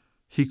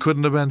 he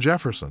couldn't have been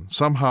Jefferson.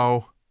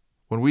 Somehow,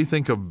 when we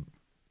think of,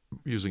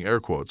 using air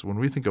quotes, when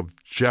we think of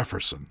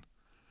Jefferson,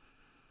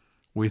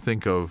 we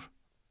think of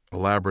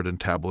elaborate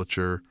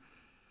entablature,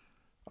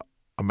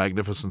 a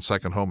magnificent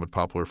second home at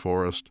Poplar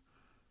Forest,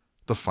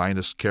 the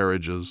finest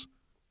carriages,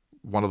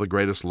 one of the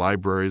greatest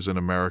libraries in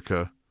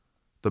America,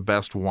 the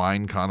best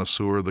wine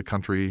connoisseur the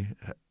country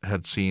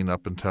had seen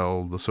up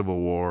until the Civil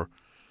War.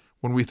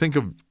 When we think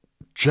of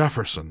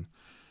Jefferson,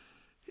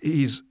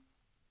 he's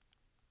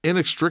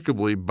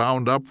inextricably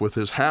bound up with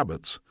his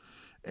habits.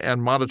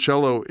 And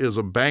Monticello is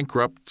a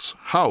bankrupt's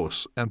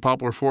house, and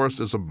Poplar Forest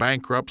is a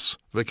bankrupt's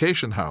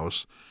vacation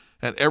house.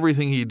 And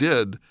everything he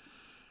did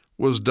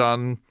was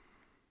done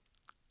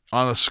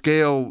on a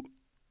scale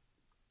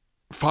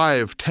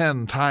 5,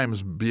 10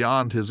 times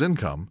beyond his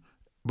income.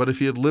 But if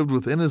he had lived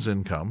within his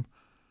income,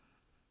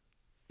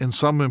 in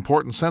some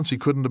important sense, he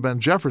couldn't have been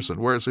Jefferson.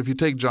 Whereas if you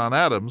take John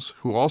Adams,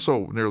 who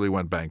also nearly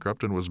went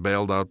bankrupt and was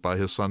bailed out by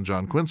his son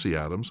John Quincy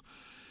Adams,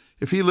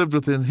 if he lived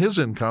within his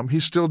income,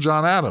 he's still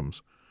John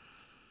Adams.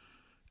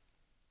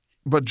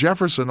 But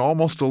Jefferson,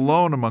 almost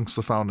alone amongst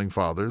the Founding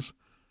Fathers,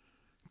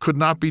 could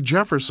not be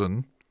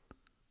Jefferson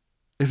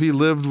if he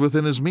lived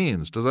within his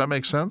means. Does that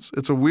make sense?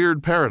 It's a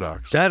weird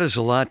paradox. That is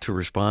a lot to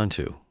respond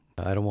to.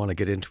 I don't want to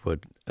get into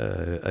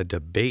a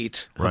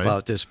debate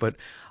about this, but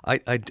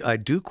I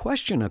do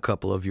question a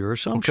couple of your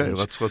assumptions.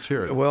 Okay, let's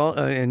hear it. Well,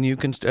 and you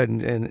can,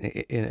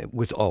 and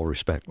with all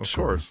respect,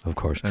 of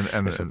course,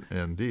 and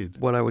indeed,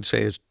 what I would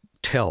say is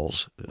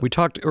tells. We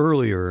talked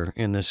earlier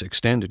in this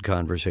extended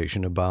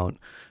conversation about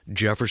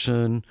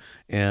Jefferson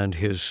and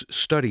his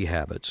study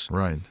habits,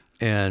 right?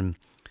 And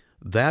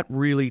that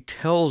really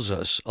tells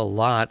us a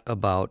lot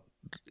about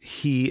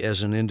he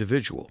as an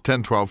individual.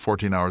 10, 12,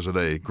 14 hours a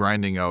day,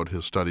 grinding out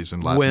his studies in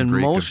Latin and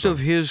Greek. When most of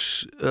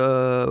his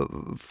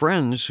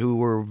friends who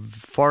were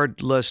far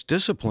less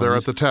disciplined... They're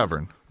at the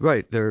tavern.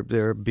 Right.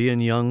 They're being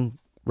young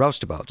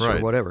roustabouts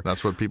or whatever.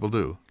 That's what people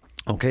do.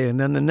 Okay, and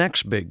then the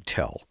next big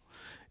tell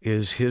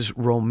is his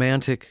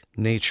romantic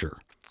nature.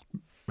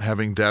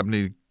 Having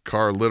Dabney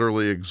Carr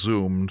literally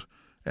exhumed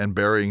and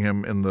burying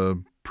him in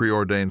the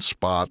preordained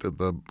spot at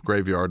the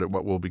graveyard at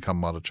what will become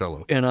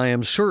Monticello. And I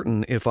am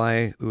certain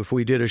if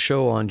we did a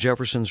show on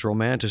Jefferson's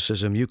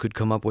romanticism, you could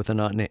come up with an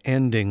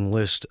unending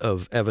list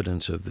of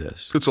evidence of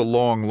this. It's a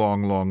long,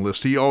 long, long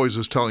list. He always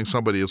is telling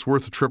somebody it's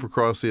worth a trip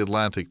across the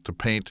Atlantic to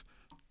paint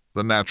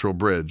the Natural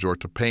Bridge or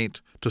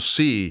to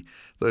see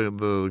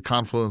the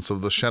confluence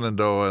of the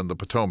Shenandoah and the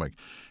Potomac.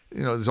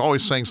 You know, he's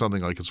always saying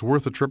something like it's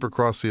worth a trip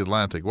across the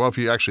Atlantic. Well, if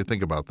you actually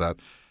think about that,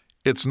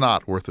 it's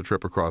not worth a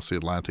trip across the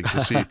Atlantic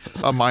to see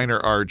a minor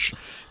arch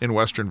in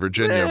Western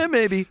Virginia.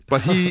 Maybe.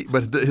 But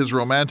his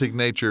romantic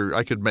nature,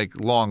 I could make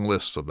long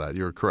lists of that.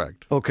 You're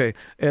correct. Okay.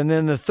 And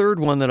then the third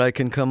one that I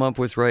can come up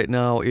with right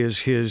now is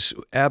his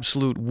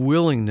absolute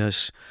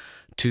willingness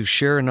to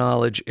share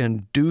knowledge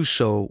and do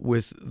so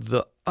with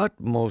the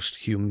utmost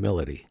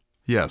humility.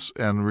 Yes.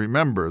 And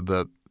remember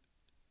that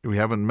we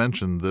haven't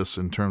mentioned this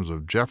in terms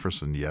of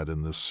Jefferson yet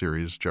in this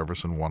series,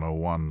 Jefferson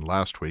 101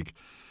 last week.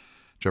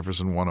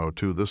 Jefferson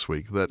 102 this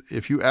week, that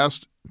if you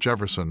asked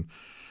Jefferson,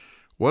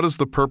 what is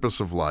the purpose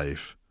of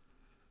life?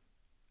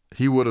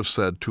 He would have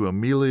said, to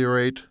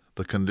ameliorate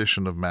the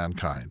condition of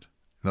mankind.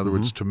 In other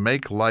words, to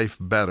make life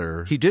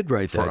better. He did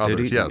write that, others.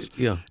 Did he? Yes.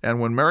 Yeah.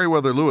 And when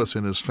Meriwether Lewis,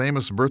 in his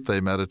famous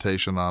birthday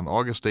meditation on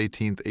August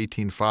 18th,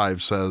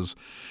 1805, says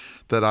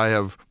that I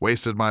have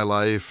wasted my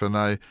life and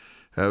I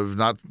have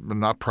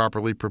not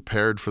properly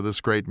prepared for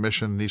this great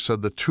mission. He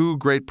said the two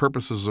great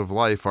purposes of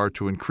life are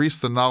to increase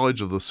the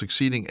knowledge of the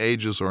succeeding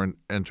ages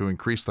and to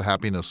increase the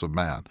happiness of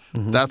man.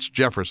 Mm-hmm. That's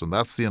Jefferson.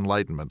 That's the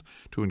Enlightenment.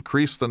 To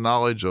increase the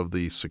knowledge of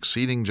the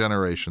succeeding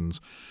generations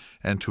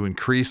and to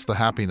increase the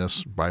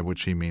happiness, by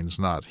which he means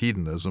not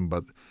hedonism,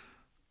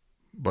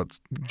 but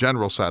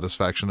general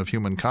satisfaction of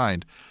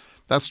humankind.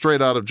 That's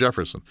straight out of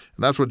Jefferson.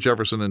 And that's what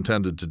Jefferson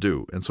intended to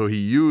do. And so he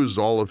used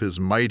all of his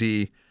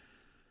mighty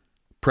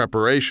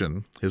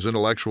preparation, his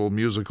intellectual,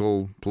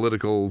 musical,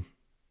 political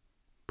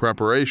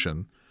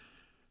preparation,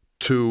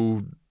 to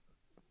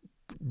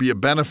be a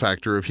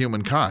benefactor of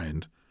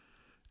humankind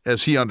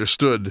as he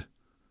understood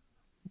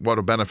what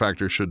a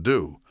benefactor should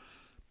do.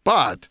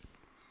 But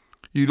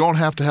you don't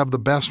have to have the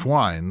best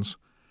wines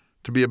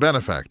to be a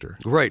benefactor.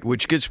 Right,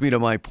 which gets me to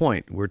my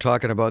point. We're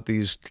talking about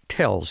these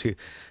tells.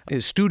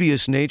 His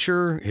studious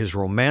nature, his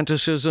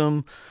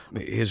romanticism,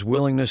 his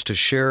willingness to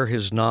share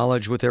his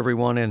knowledge with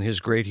everyone, and his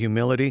great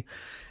humility.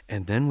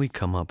 And then we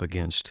come up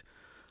against,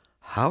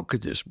 how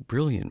could this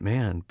brilliant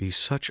man be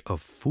such a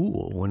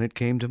fool when it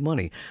came to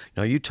money?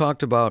 Now, you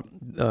talked about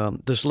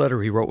this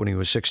letter he wrote when he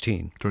was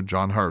 16. To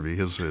John Harvey,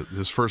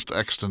 his first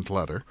extant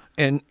letter.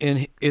 And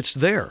it's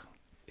there.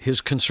 His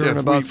concern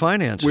about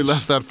finances. We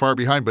left that far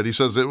behind, but he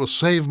says it will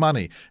save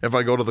money if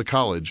I go to the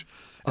college.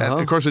 And,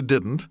 of course, it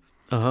didn't.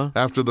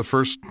 After the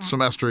first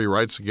semester, he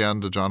writes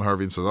again to John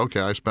Harvey and says,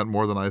 okay, I spent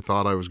more than I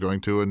thought I was going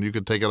to, and you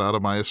could take it out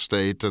of my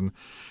estate. And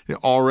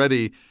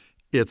already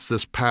it's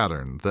this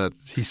pattern that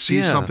he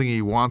sees something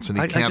he wants and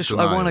he can't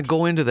deny it. I want to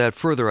go into that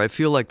further. I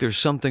feel like there's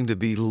something to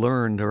be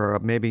learned, or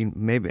maybe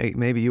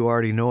you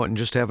already know it and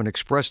just haven't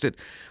expressed it.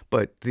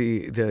 But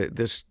he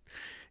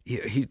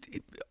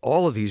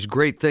all of these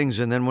great things,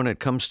 and then when it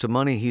comes to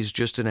money, he's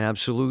just an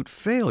absolute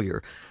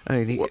failure.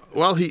 I mean,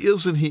 well, he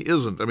is and he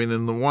isn't. I mean,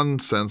 in the one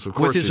sense, of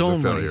course, he's a failure.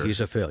 With his own money, he's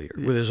a failure.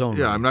 With his own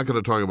money. I'm not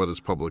going to talk about his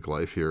public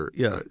life here.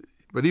 Yeah.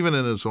 But even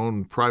in his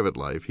own private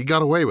life, he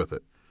got away with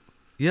it.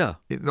 Yeah.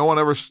 No one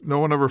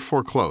ever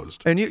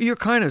foreclosed. And you're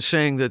kind of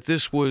saying that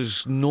this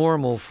was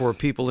normal for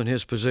people in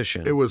his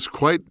position. It was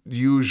quite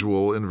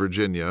usual in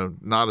Virginia,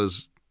 not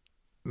as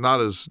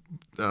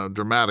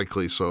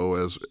dramatically so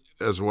as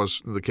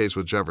was the case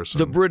with Jefferson.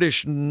 The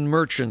British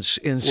merchants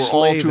enslaving.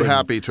 Were all too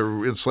happy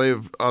to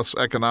enslave us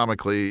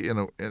economically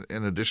in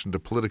addition to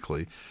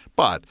politically.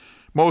 But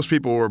most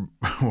people were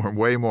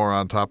way more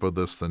on top of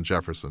this than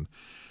Jefferson.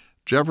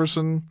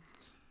 Jefferson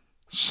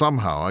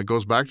somehow, it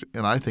goes back,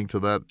 and I think, to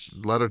that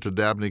letter to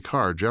Dabney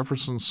Carr,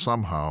 Jefferson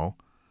somehow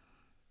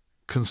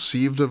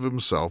conceived of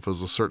himself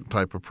as a certain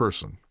type of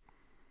person.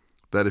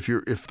 That if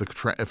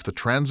the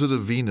transit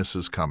of Venus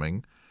is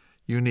coming,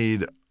 you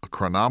need a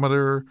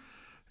chronometer,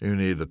 you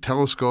need a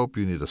telescope,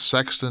 you need a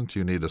sextant,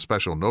 you need a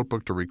special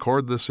notebook to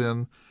record this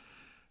in.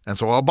 And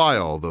so I'll buy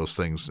all those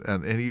things.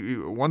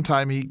 And one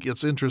time he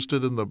gets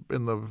interested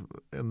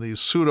in these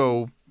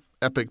pseudo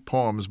epic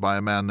poems by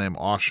a man named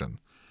Ossian.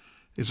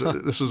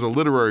 This is a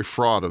literary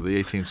fraud of the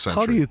 18th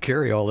century. How do you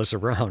carry all this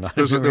around?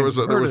 There was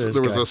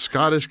a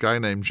Scottish guy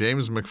named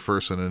James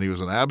McPherson, and he was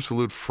an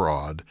absolute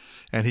fraud.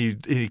 And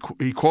he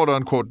quote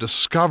unquote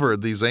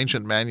discovered these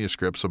ancient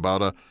manuscripts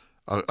about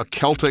a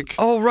Celtic.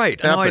 Oh, right.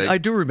 Epic. No, I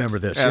do remember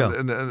this.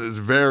 And it's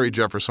very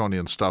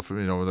Jeffersonian stuff.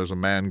 There's a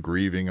man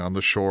grieving on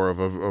the shore of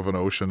an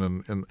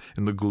ocean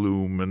in the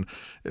gloom, and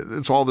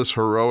it's all this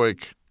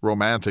heroic,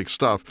 romantic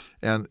stuff.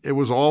 And it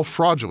was all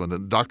fraudulent.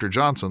 And Dr.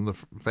 Johnson, the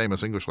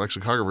famous English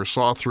lexicographer,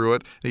 saw through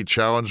it. He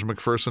challenged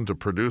McPherson to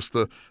produce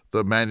the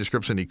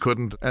manuscripts, and he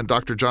couldn't. And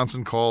Dr.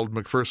 Johnson called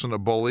McPherson a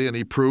bully, and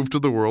he proved to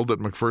the world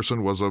that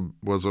McPherson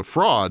was a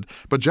fraud.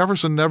 But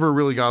Jefferson never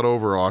really got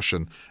over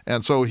Ossian.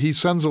 And so he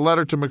sends a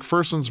letter to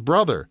McPherson's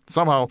brother.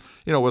 Somehow,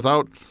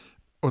 without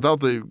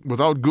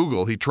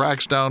Google, he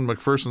tracks down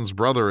McPherson's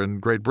brother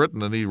in Great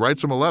Britain, and he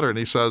writes him a letter, and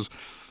he says,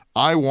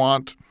 I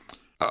want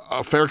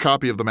a fair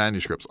copy of the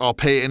manuscripts. I'll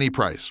pay any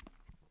price.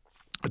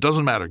 It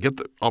doesn't matter.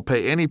 I'll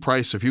pay any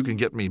price if you can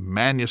get me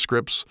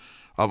manuscripts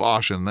of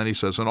Ossian. And then he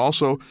says, and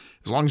also,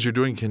 as long as you're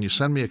doing, can you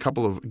send me a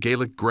couple of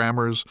Gaelic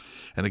grammars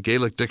and a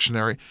Gaelic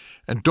dictionary?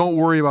 And don't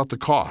worry about the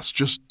cost.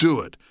 Just do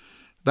it.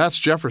 That's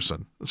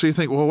Jefferson. So you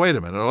think, well, wait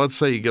a minute. Let's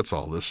say he gets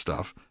all this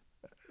stuff.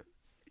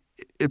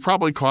 It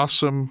probably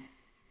costs him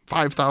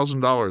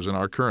 $5,000 in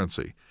our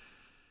currency.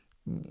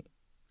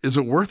 Is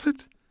it worth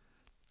it?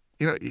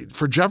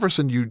 For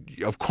Jefferson,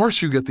 of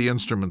course you get the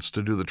instruments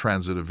to do the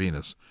Transit of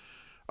Venus.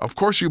 Of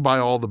course you buy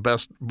all the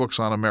best books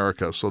on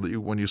America so that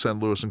when you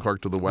send Lewis and Clark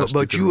to the West,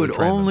 but you would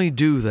only them.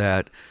 Do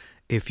that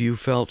if you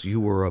felt you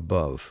were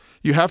above.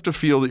 You have to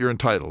feel that you're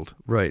entitled.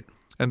 Right.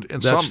 And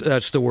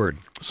that's the word.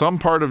 Some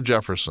part of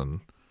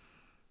Jefferson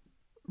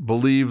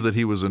believed that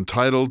he was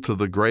entitled to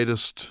the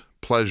greatest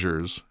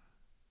pleasures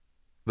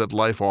that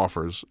life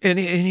offers. And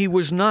he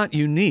was not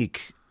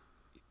unique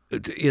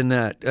in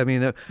that. I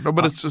mean, no,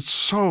 but it's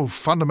so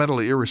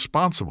fundamentally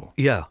irresponsible.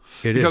 Yeah,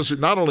 it is.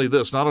 Because not only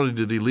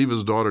did he leave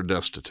his daughter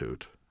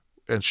destitute,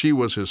 and she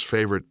was his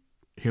favorite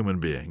human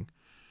being,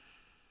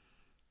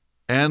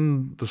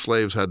 and the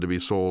slaves had to be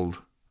sold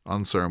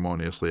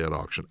unceremoniously at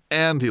auction,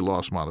 and he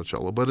lost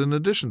Monticello. But in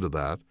addition to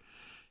that,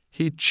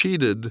 he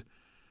cheated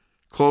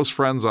close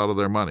friends out of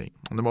their money.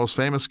 And the most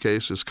famous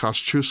case is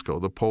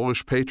Kosciuszko, the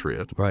Polish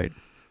patriot. Right.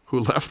 Who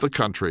left the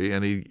country,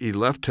 and he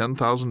left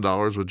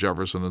 $10,000 with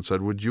Jefferson and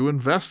said, would you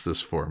invest this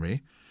for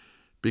me?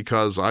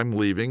 Because I'm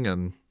leaving,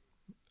 and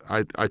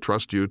I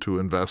trust you to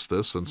invest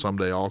this, and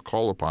someday I'll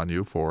call upon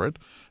you for it.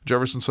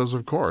 Jefferson says,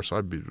 of course.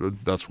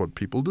 That's what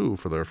people do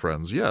for their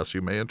friends. Yes,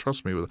 you may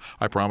entrust me with it.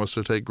 I promise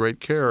to take great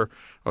care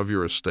of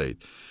your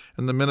estate.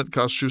 And the minute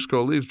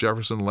Kosciuszko leaves,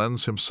 Jefferson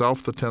lends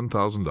himself the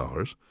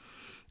 $10,000.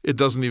 It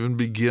doesn't even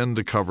begin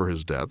to cover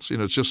his debts.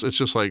 It's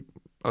just like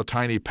a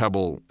tiny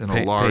pebble in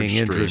a large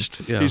stream.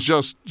 Interest, yeah. He's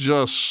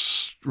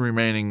just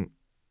remaining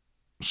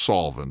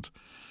solvent.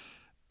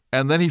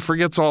 And then he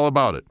forgets all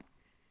about it.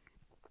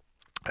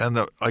 And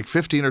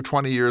 15 or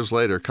 20 years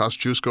later,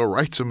 Kosciuszko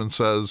writes him and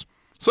says,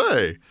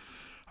 say,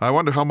 I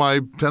wonder how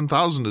my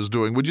 10,000 is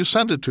doing. Would you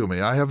send it to me?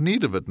 I have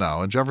need of it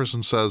now. And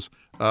Jefferson says,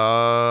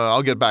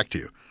 I'll get back to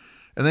you.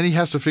 And then he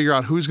has to figure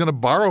out who he's going to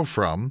borrow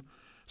from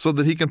so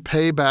that he can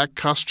pay back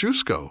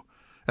Kosciuszko.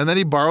 And then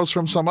he borrows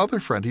from some other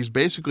friend. He's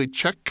basically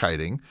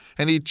check-kiting,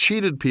 and he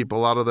cheated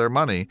people out of their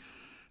money,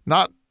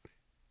 not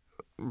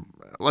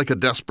like a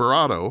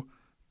desperado,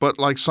 but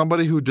like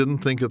somebody who didn't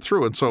think it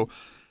through. And so,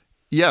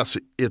 yes,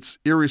 it's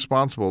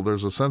irresponsible.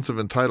 There's a sense of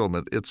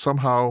entitlement.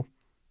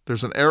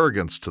 There's an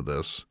arrogance to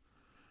this.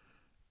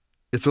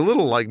 It's a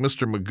little like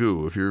Mr.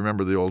 Magoo, if you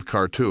remember the old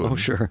cartoon. Oh,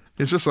 sure.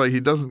 It's just like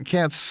he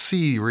can't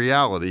see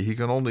reality. He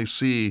can only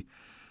see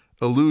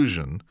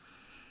illusion.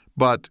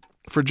 But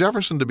for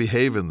Jefferson to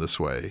behave in this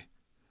way,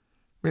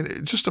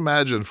 just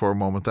imagine for a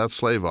moment that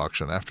slave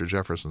auction after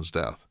Jefferson's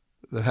death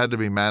that had to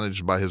be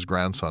managed by his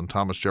grandson,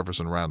 Thomas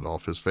Jefferson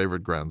Randolph, his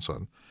favorite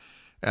grandson.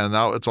 And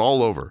now it's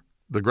all over.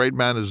 The great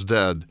man is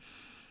dead.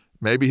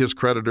 Maybe his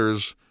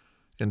creditors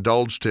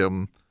indulged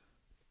him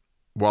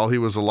while he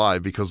was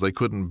alive because they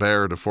couldn't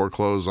bear to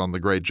foreclose on the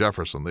great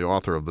Jefferson, the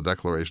author of the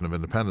Declaration of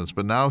Independence.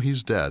 But now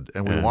he's dead,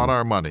 and we want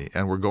our money.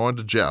 And we're going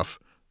to Jeff,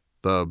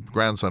 the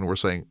grandson. We're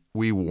saying,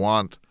 we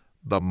want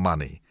the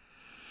money.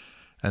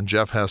 And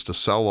Jeff has to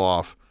sell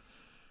off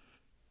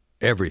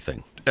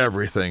everything,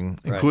 right,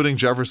 including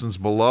Jefferson's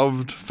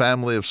beloved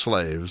family of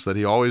slaves that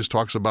he always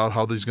talks about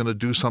how he's going to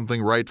do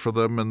something right for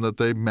them and that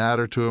they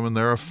matter to him and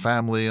they're a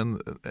family.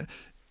 And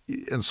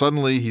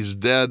suddenly he's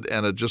dead,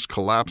 and it just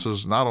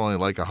collapses, not only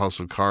like a house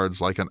of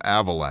cards, like an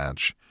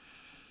avalanche.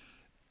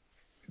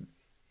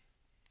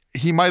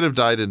 He might have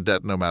died in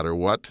debt no matter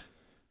what.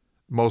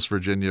 Most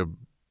Virginia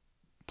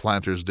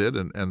planters did,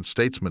 and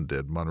statesmen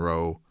did,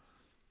 Monroe,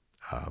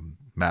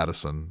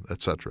 Madison,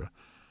 etc.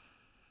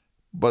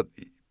 But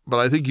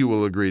I think you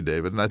will agree,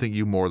 David, and I think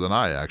you more than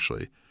I,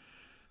 actually.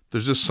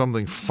 There's just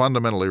something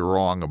fundamentally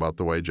wrong about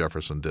the way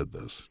Jefferson did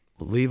this.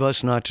 leave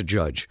us not to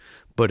judge,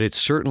 but it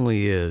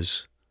certainly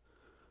is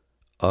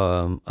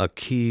a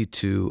key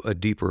to a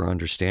deeper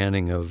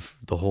understanding of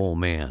the whole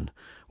man,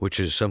 which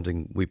is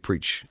something we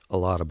preach a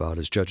lot about,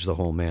 is judge the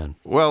whole man.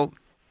 Well,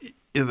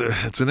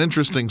 it's an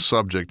interesting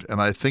subject,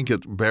 and I think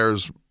it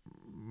bears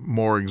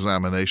more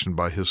examination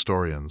by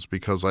historians,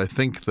 because I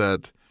think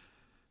that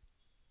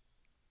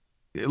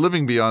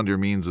living beyond your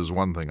means is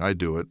one thing. I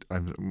do it.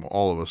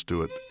 All of us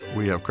do it.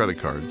 We have credit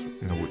cards.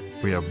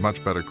 We have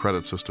much better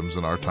credit systems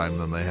in our time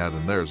than they had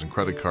in theirs, and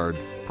credit card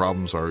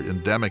problems are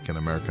endemic in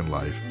American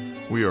life.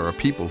 We are a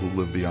people who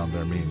live beyond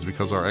their means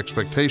because our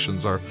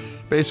expectations are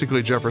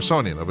basically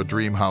Jeffersonian, of a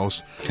dream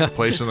house, a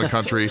place in the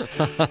country,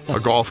 a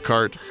golf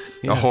cart,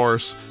 a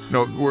horse.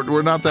 No,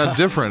 we're not that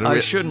different. I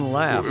shouldn't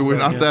laugh. We're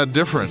not that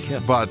different. Yeah.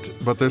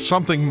 But there's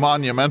something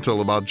monumental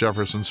about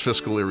Jefferson's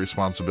fiscal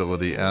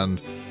irresponsibility, and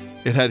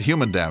it had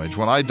human damage.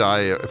 When I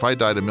die, if I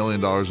died $1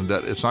 million in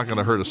debt, it's not going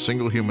to hurt a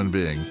single human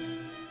being.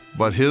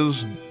 But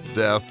his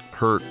death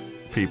hurt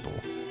people.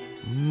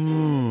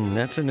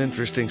 That's an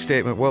interesting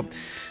statement. Well,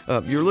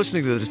 you're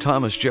listening to the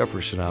Thomas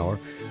Jefferson Hour.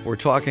 We're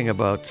talking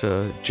about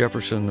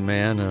Jefferson the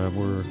man.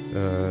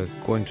 We're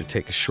going to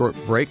take a short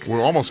break. We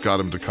almost got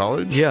him to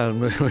college. Yeah,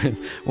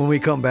 when we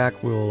come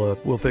back,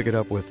 we'll pick it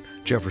up with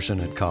Jefferson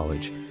at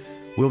college.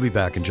 We'll be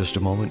back in just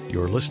a moment.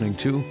 You're listening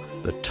to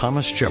the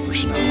Thomas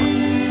Jefferson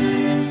Hour.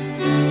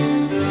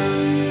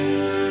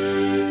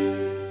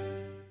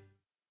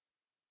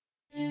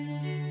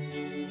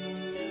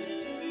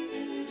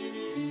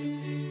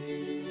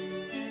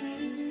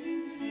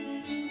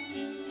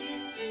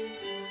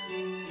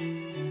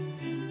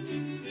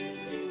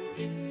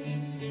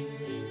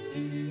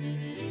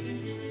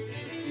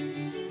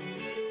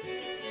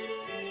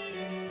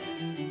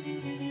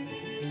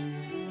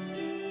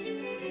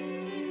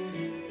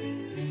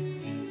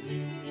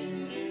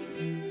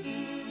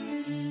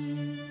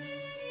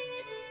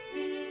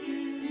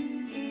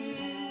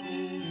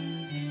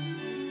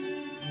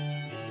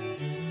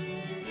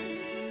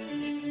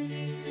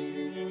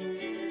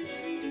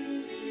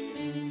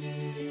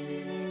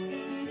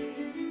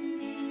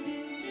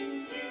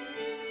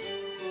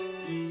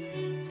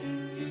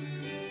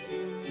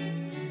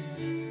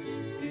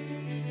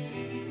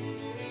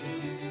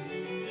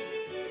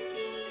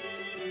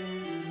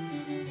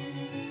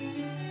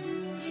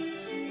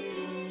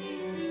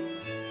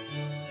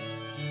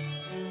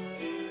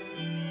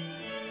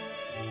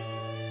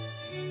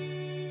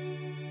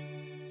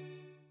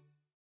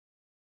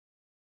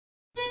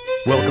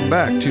 Welcome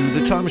back to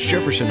the Thomas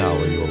Jefferson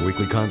Hour, your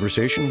weekly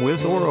conversation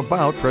with or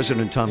about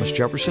President Thomas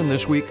Jefferson.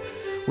 This week,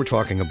 we're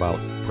talking about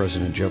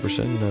President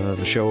Jefferson,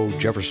 the show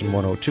Jefferson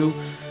 102.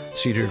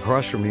 Seated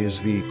across from me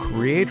is the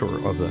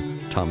creator of the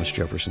Thomas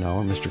Jefferson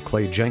Hour, Mr.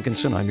 Clay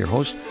Jenkinson. I'm your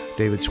host,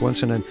 David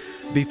Swenson. And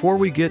before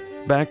we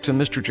get back to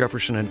Mr.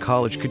 Jefferson and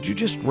college, could you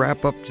just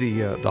wrap up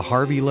the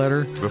Harvey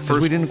letter? Because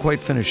we didn't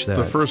quite finish that.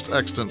 The first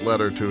extant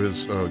letter to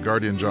his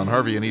guardian, John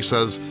Harvey, and he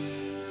says,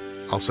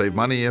 I'll save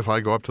money if I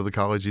go up to the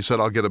college. He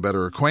said, I'll get a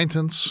better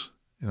acquaintance.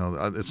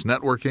 It's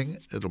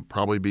networking. It'll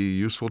probably be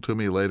useful to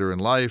me later in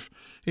life.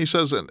 He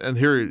says, and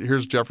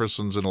here's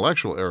Jefferson's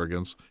intellectual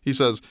arrogance. He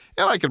says,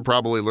 and I could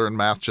probably learn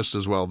math just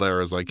as well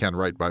there as I can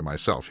write by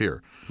myself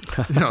here.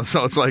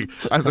 So it's like,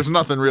 there's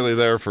nothing really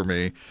there for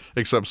me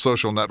except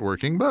social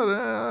networking, but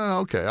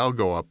okay, I'll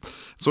go up.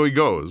 So he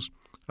goes.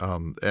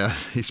 And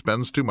he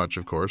spends too much,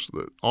 of course.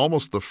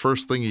 Almost the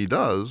first thing he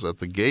does at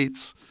the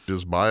gates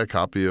is buy a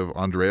copy of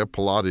Andrea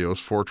Palladio's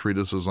 4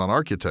 treatises on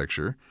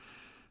architecture,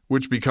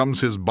 which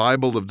becomes his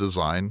Bible of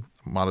design.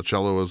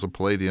 Monticello is a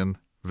Palladian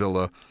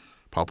villa.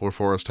 Poplar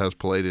Forest has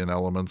Palladian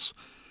elements.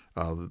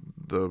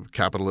 The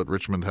Capitol at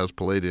Richmond has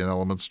Palladian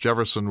elements.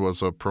 Jefferson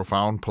was a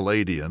profound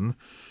Palladian,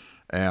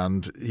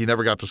 and he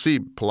never got to see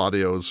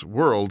Palladio's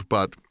world,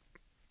 but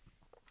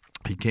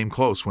he came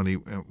close when he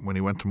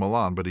went to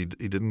Milan, but he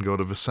didn't go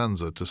to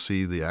Vicenza to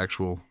see the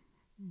actual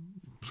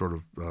sort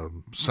of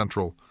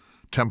central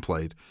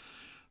template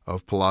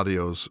of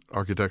Palladio's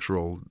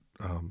architectural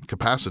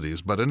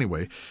capacities. But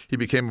anyway, he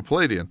became a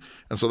Palladian.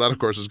 And so that, of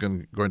course, is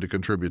going to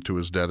contribute to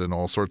his debt in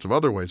all sorts of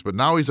other ways. But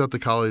now he's at the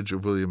College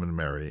of William and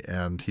Mary,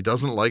 and he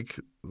doesn't like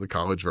the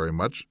college very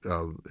much.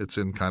 It's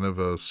in kind of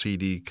a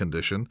seedy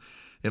condition.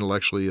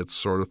 Intellectually, it's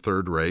sort of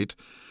third rate.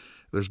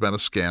 There's been a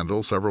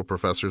scandal. Several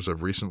professors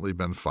have recently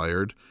been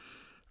fired.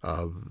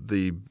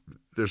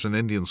 There's an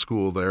Indian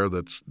school there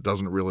that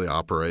doesn't really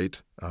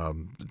operate.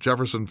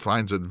 Jefferson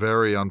finds it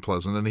very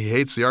unpleasant, and he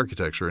hates the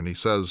architecture. And he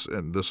says,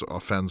 and this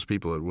offends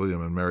people at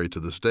William and Mary to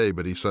this day,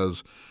 but he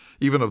says,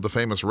 even of the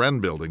famous Wren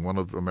building, one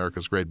of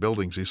America's great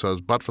buildings, he says,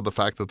 but for the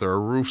fact that there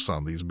are roofs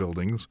on these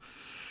buildings,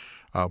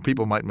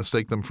 people might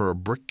mistake them for a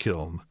brick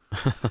kiln.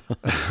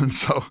 And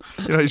so,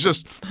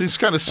 he's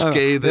kind of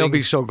scathing. They'll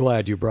be so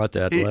glad you brought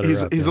that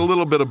letter up. He's a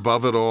little bit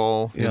above it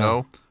all, you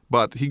know.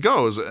 But he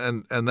goes,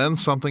 and then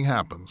something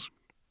happens.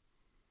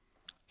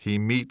 He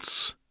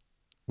meets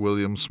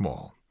William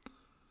Small.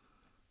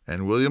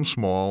 And William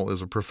Small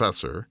is a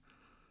professor.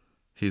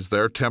 He's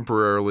there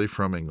temporarily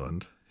from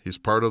England. He's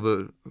part of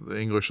the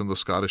English and the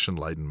Scottish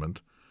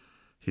Enlightenment.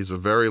 He's a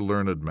very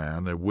learned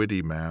man, a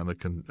witty man,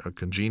 a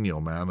congenial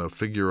man, a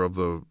figure of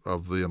the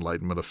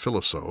Enlightenment, a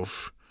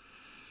philosophe.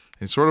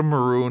 He's sort of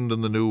marooned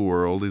in the New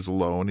World. He's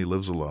alone. He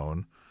lives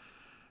alone.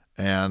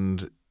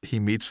 And he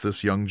meets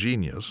this young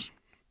genius,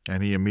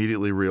 and he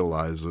immediately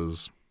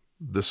realizes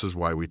this is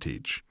why we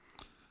teach.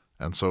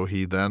 And so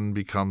he then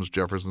becomes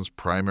Jefferson's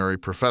primary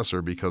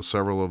professor because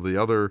several of the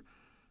other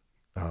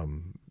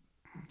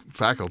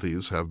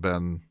faculties have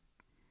been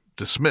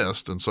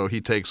dismissed, and so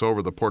he takes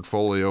over the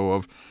portfolio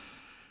of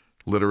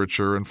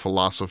literature and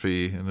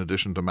philosophy in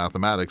addition to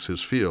mathematics,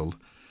 his field.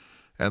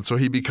 And so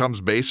he becomes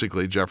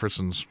basically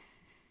Jefferson's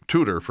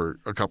tutor for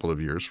a couple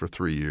of years, for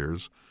 3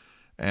 years.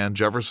 And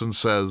Jefferson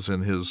says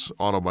in his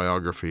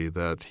autobiography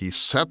that he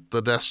set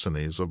the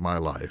destinies of my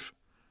life.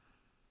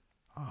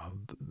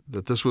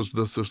 That this was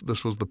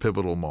the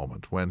pivotal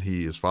moment when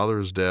his father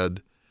is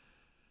dead.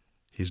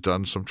 He's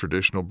done some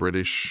traditional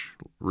British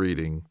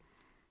reading.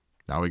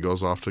 Now he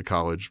goes off to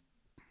college,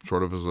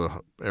 sort of as an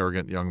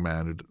arrogant young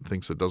man who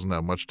thinks it doesn't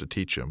have much to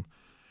teach him.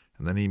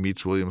 And then he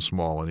meets William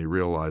Small, and he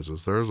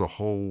realizes there's a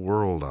whole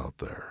world out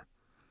there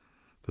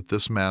that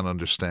this man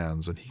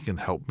understands, and he can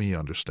help me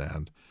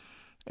understand.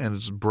 And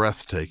it's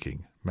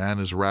breathtaking. Man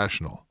is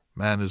rational.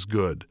 Man is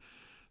good.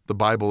 The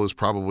Bible is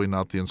probably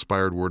not the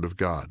inspired word of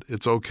God.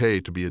 It's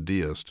okay to be a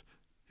deist.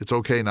 It's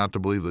okay not to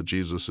believe that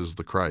Jesus is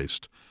the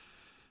Christ.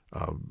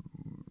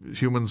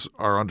 Humans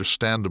are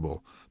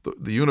understandable.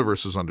 The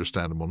universe is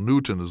understandable.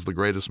 Newton is the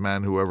greatest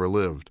man who ever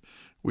lived.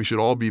 We should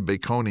all be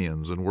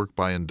Baconians and work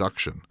by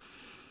induction.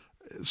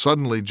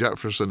 Suddenly,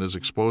 Jefferson is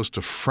exposed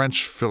to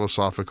French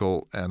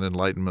philosophical and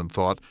Enlightenment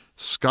thought,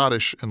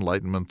 Scottish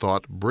Enlightenment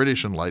thought,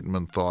 British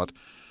Enlightenment thought.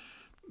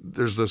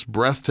 There's this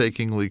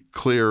breathtakingly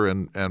clear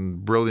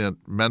and brilliant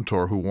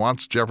mentor who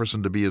wants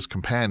Jefferson to be his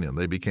companion.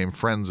 They became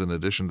friends in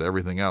addition to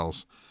everything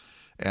else.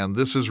 And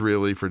this is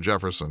really, for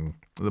Jefferson,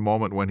 the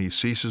moment when he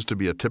ceases to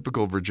be a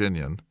typical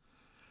Virginian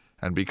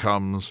and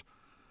becomes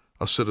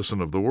a citizen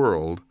of the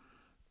world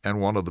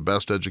and one of the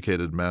best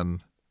educated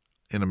men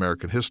in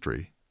American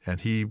history.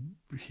 And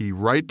he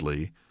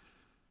rightly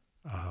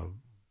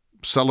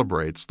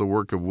celebrates the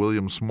work of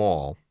William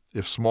Small.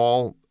 If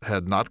Small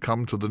had not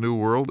come to the New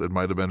World, it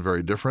might have been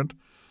very different.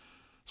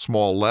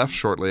 Small left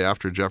shortly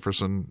after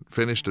Jefferson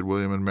finished at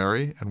William and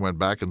Mary and went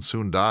back and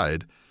soon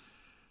died.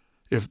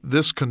 If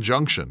this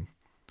conjunction,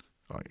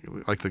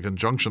 like the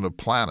conjunction of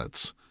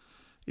planets,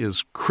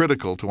 is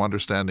critical to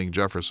understanding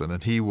Jefferson,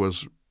 and he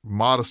was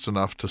modest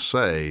enough to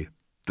say,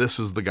 this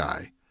is the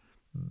guy.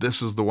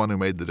 This is the one who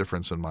made the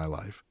difference in my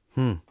life.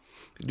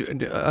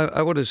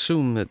 I would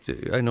assume that,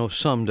 I know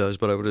some does,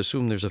 but I would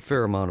assume there's a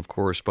fair amount of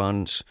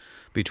correspondence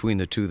between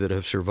the two that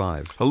have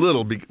survived. A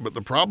little, but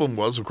the problem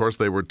was, of course,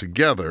 they were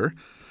together.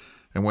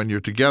 And when you're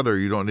together,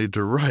 you don't need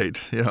to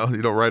write. You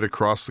don't write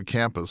across the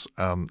campus.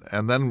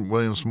 And then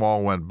William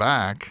Small went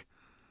back,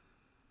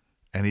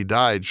 and he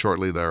died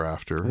shortly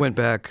thereafter. Went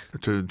back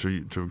to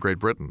Great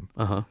Britain.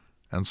 Uh-huh.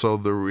 And so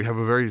we have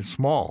a very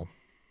small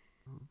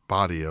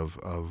body of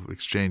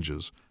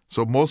exchanges.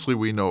 So mostly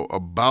we know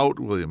about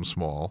William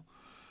Small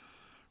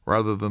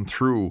rather than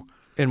through.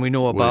 And we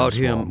know about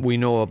William him. We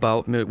know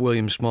about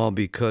William Small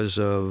because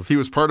of. He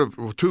was part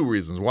of two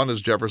reasons. One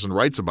is Jefferson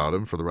writes about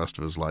him for the rest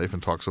of his life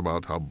and talks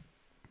about how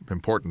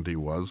important he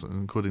was,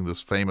 including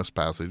this famous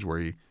passage where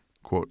he,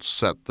 quote,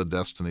 set the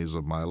destinies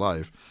of my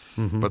life.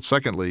 Mm-hmm. But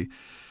secondly,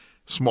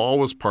 Small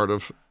was part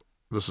of,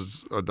 this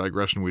is a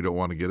digression we don't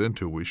want to get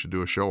into. We should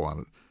do a show on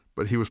it.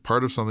 But he was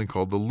part of something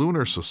called the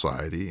Lunar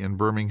Society in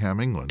Birmingham,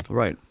 England.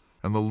 Right.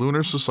 And the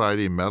Lunar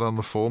Society met on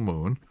the full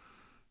moon.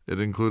 It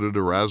included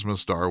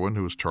Erasmus Darwin,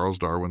 who was Charles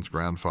Darwin's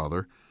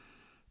grandfather.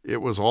 It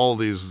was all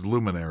these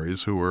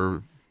luminaries who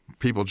were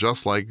people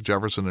just like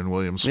Jefferson and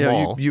William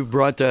Small. Yeah, you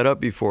brought that up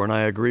before, and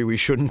I agree we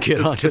shouldn't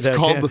get onto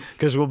that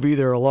because we'll be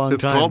there a long time.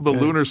 It's called the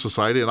Lunar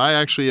Society, and I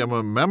actually am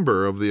a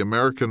member of the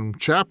American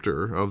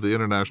chapter of the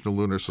International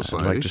Lunar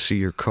Society. I'd like to see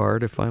your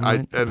card, if I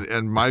might.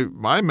 And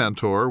my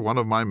mentor, one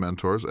of my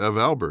mentors, Ev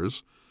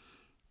Albers,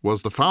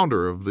 was the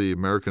founder of the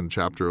American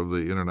chapter of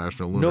the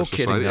International Lunar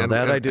Society. No kidding. Now,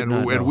 that I did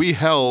not know. And we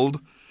held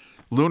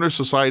Lunar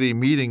Society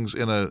meetings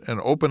in an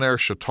open-air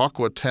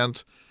Chautauqua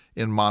tent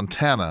in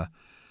Montana.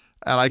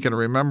 And I can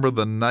remember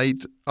the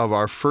night of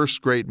our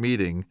first great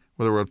meeting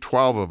where there were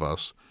 12 of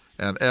us,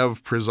 and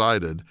Ev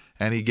presided,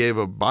 and he gave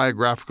a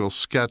biographical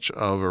sketch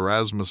of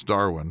Erasmus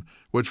Darwin,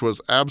 which was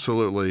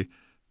absolutely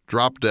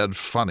drop-dead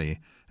funny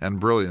and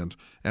brilliant.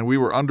 And we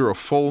were under a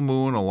full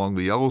moon along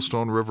the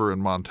Yellowstone River in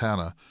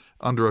Montana,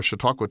 under a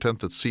Chautauqua tent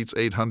that seats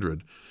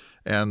 800.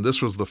 And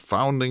this was the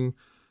founding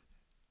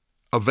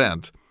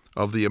event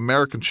of the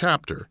American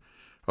chapter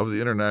of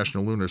the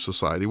International Lunar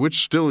Society,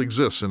 which still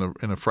exists in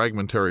a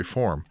fragmentary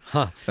form.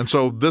 Huh. And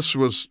so this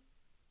was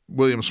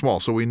William Small.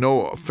 So we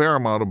know a fair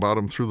amount about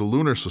him through the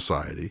Lunar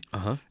Society,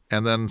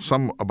 and then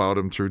some about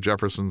him through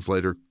Jefferson's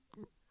later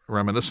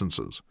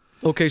reminiscences.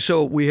 Okay,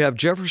 so we have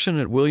Jefferson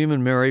at William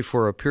and Mary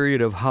for a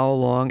period of how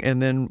long,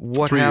 and then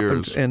what 3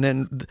 happened? years. And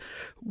then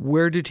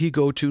where did he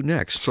go to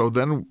next? So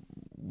then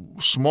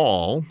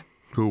Small,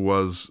 who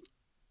was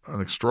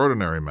an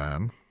extraordinary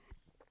man,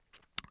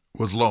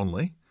 was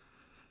lonely,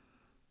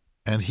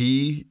 and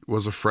he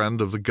was a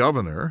friend of the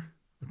governor,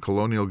 the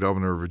colonial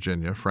governor of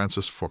Virginia,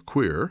 Francis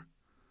Fauquier.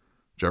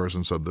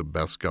 Jefferson said the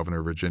best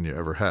governor Virginia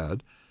ever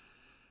had.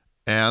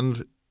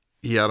 And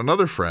he had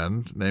another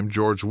friend named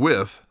George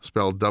Wythe,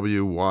 spelled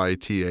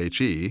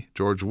W-Y-T-H-E,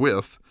 George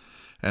Wythe.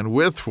 And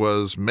Wythe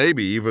was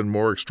maybe even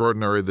more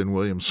extraordinary than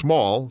William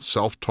Small,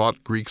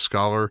 self-taught Greek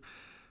scholar,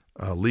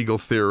 legal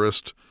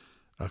theorist,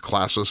 a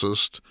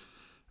classicist,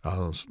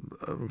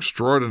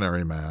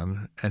 extraordinary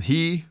man. And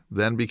he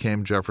then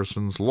became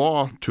Jefferson's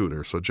law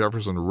tutor. So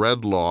Jefferson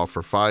read law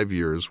for 5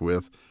 years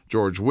with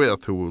George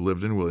Wythe, who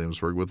lived in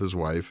Williamsburg with his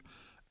wife,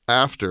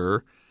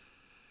 after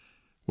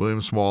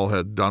William Small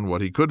had done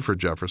what he could for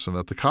Jefferson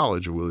at the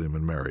College of William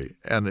and Mary.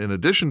 And in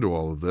addition to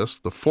all of this,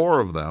 the four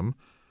of them,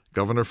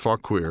 Governor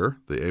Fauquier,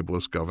 the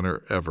ablest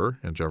governor ever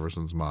in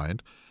Jefferson's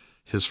mind,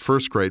 his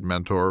first great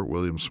mentor,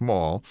 William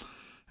Small,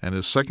 and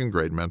his second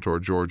great mentor,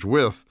 George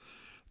Wythe,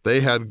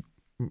 they had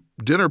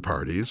dinner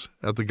parties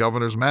at the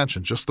governor's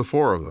mansion, just the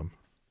four of them.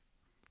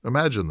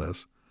 Imagine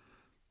this.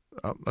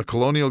 A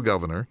colonial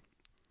governor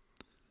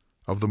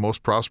of the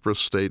most prosperous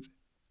state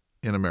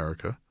in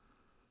America,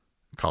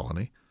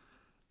 colony,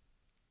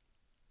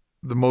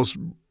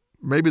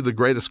 maybe the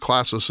greatest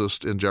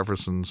classicist in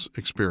Jefferson's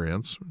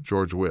experience,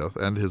 George Wythe,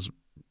 and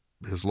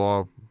his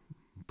law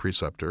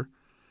preceptor,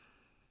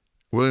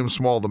 William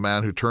Small, the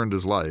man who turned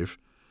his life,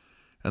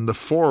 and the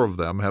four of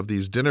them have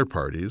these dinner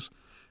parties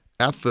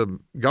at the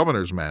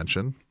governor's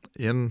mansion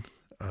on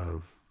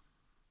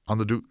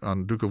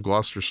Duke of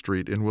Gloucester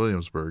Street in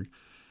Williamsburg.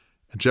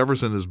 And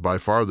Jefferson is by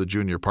far the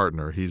junior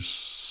partner.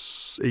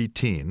 He's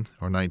 18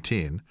 or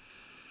 19,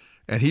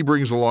 and he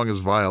brings along his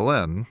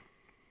violin,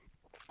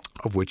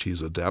 of which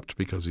he's adept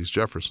because he's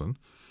Jefferson,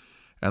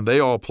 and they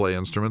all play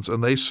instruments,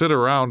 and they sit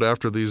around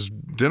after these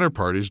dinner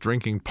parties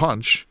drinking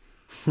punch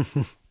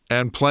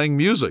and playing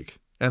music.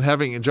 And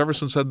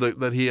Jefferson said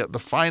that he had the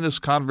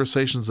finest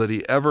conversations that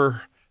he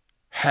ever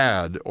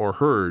had or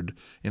heard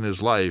in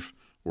his life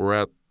were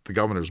at the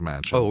governor's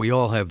mansion. Oh, we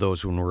all have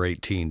those when we're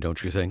 18,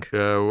 don't you think?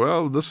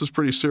 Well, this is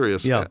pretty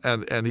serious. Yeah.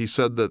 And he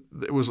said that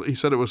it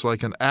was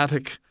like an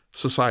Attic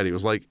society. It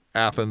was like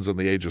Athens in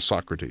the age of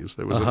Socrates.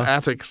 It was an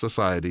Attic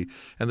society,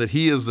 and that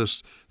he is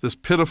this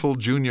pitiful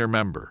junior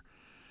member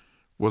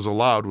was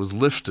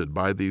lifted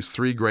by these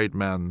three great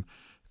men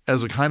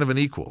as a kind of an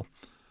equal.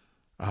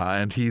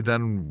 And he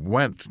then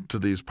went to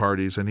these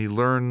parties and he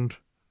learned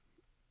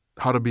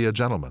how to be a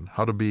gentleman,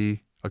 how to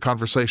be a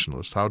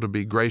conversationalist, how to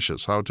be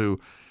gracious, how to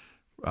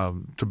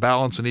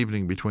balance an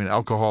evening between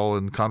alcohol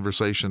and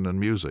conversation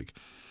and music.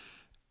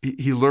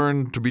 He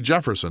learned to be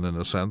Jefferson in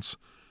a sense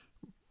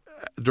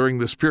during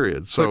this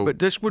period. So, but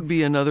this would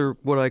be another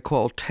what I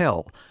call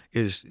tell,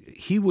 is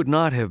he would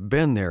not have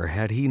been there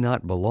had he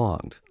not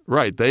belonged.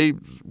 Right. There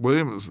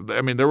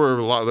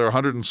were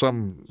 100 and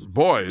some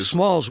boys.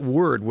 Small's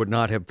word would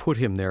not have put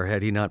him there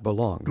had he not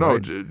belonged. No,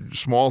 right?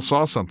 Small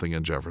saw something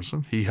in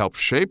Jefferson. He helped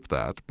shape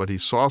that, but he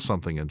saw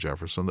something in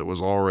Jefferson that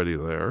was already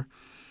there.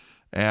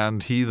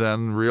 And he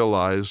then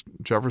realized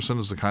Jefferson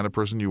is the kind of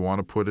person you want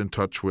to put in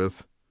touch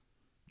with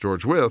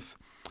George Wythe.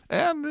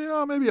 And,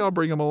 maybe I'll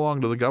bring him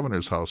along to the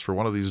governor's house for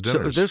one of these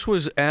dinners. So this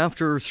was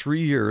after 3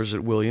 years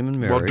at William and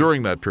Mary. Well,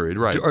 during that period,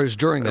 right. Or it was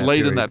during that Late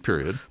period. in that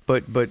period.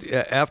 But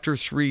after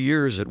 3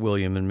 years at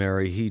William and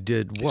Mary, he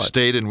did what? He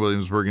stayed in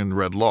Williamsburg and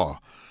read law.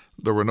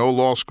 There were no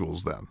law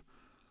schools then.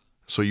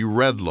 So you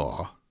read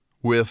law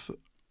with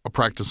a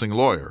practicing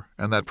lawyer.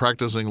 And that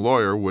practicing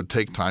lawyer would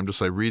take time to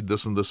say, read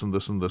this and this and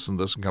this and this and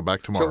this and come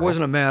back tomorrow. So it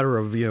wasn't a matter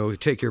of,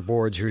 take your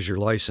boards, here's your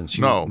license.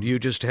 No. You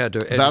just had to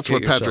educate That's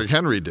what yourself. Patrick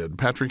Henry did.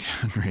 Patrick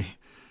Henry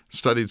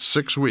studied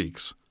 6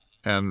 weeks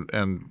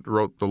and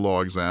wrote the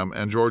law exam,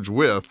 and George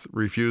Wythe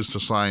refused to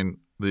sign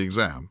the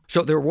exam.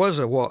 So there was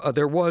a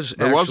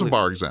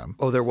bar exam.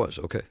 Oh, there was.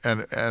 Okay.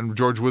 And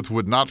George Wythe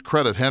would not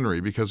credit Henry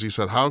because he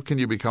said, how can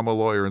you become a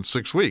lawyer in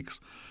 6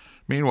 weeks?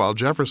 Meanwhile,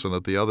 Jefferson,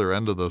 at the other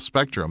end of the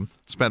spectrum,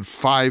 spent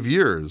 5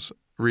 years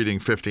reading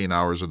 15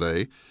 hours a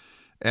day.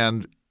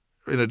 And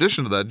in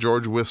addition to that,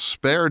 George Wythe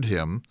spared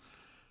him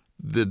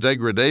the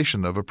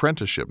degradation of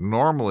apprenticeship.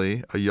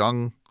 Normally, a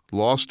young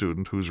law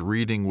student who's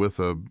reading with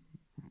a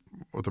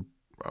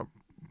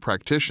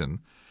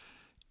practician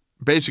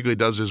basically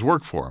does his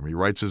work for him. He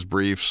writes his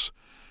briefs,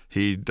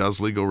 he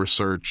does legal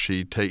research,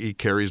 he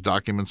carries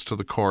documents to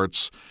the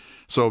courts.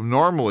 So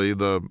normally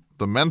the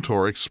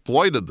mentor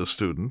exploited the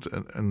student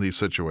in these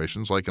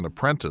situations like an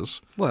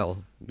apprentice.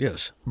 Well,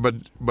 yes. But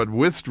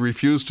Wythe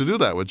refused to do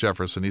that with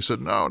Jefferson. He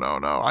said, no,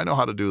 I know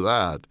how to do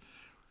that.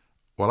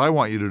 What I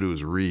want you to do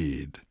is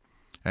read.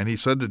 And he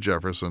said to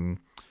Jefferson,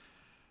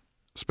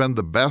 spend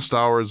the best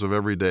hours of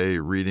every day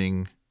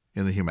reading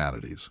in the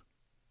humanities.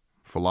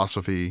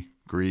 Philosophy,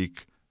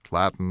 Greek,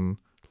 Latin,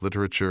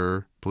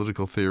 literature,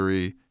 political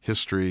theory,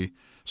 history.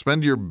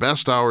 Spend your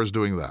best hours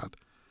doing that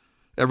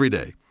every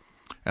day.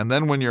 And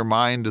then when your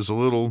mind is a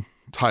little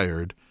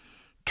tired,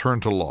 turn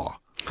to law.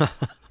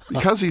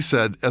 Because he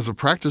said, as a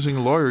practicing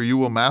lawyer, you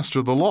will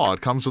master the law.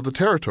 It comes with the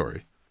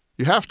territory.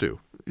 You have to.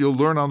 You'll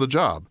learn on the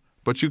job.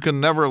 But you can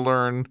never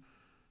learn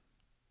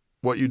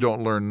what you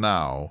don't learn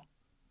now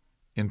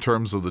in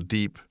terms of the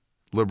deep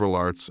liberal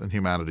arts and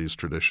humanities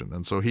tradition.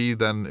 And so he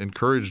then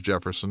encouraged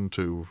Jefferson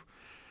to,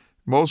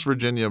 most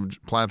Virginia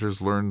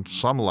planters learned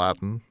some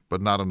Latin,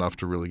 but not enough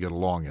to really get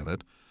along in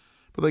it.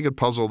 But they could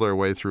puzzle their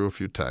way through a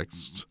few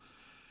texts.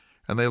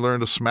 And they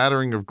learned a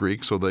smattering of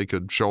Greek so they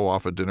could show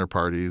off at dinner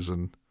parties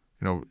and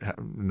know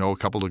a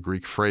couple of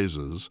Greek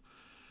phrases.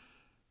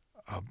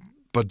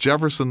 But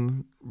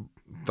Jefferson,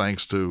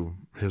 thanks to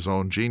his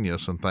own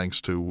genius and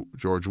thanks to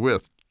George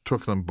Wythe,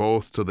 took them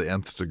both to the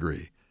nth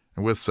degree.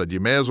 And Wythe said, you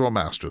may as well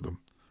master them.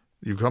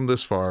 You come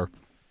this far,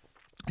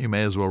 you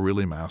may as well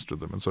really master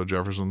them. And so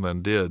Jefferson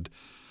then did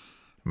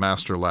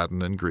master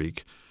Latin and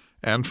Greek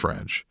and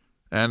French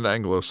and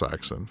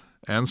Anglo-Saxon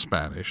and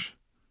Spanish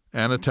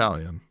and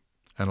Italian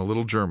and a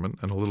little German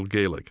and a little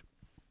Gaelic.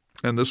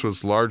 And this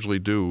was largely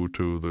due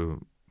to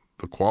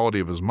the quality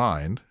of his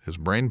mind, his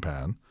brain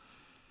pan,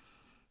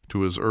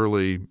 to his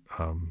early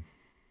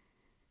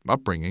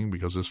upbringing,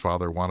 because his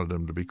father wanted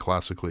him to be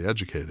classically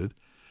educated,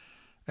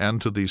 and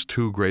to these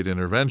two great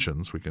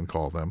interventions, we can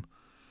call them,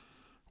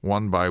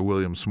 one by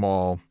William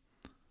Small,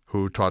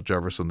 who taught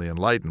Jefferson the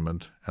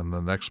Enlightenment, and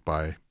the next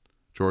by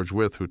George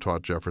Wythe, who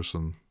taught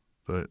Jefferson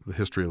the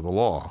history of the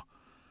law,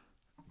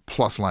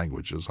 plus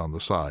languages on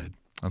the side.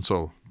 And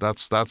so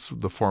that's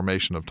the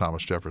formation of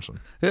Thomas Jefferson.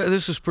 Yeah,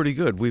 this is pretty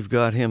good. We've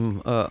got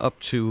him up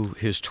to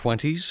his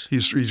 20s.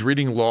 He's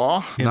reading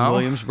law in now.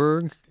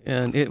 Williamsburg,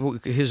 and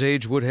his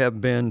age would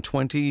have been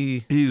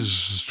 20.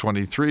 He's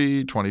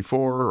 23,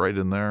 24, right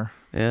in there.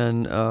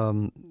 And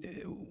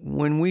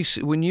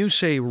when you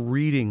say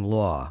reading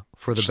law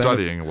for the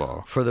studying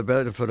law for the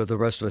benefit of the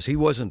rest of us, he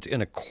wasn't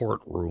in a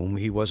courtroom.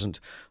 He wasn't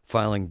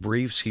filing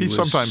briefs. He was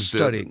sometimes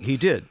studying. did. He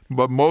did,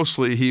 but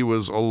mostly he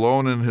was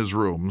alone in his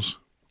rooms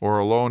or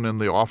alone in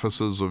the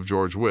offices of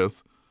George Wythe,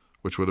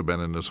 which would have been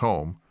in his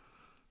home,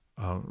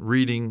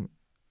 reading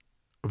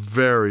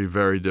very,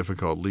 very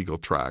difficult legal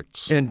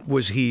tracts. And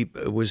was he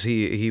an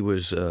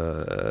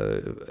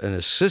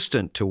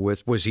assistant to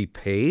Wythe? Was he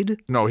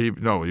paid? No, he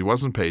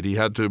wasn't paid. He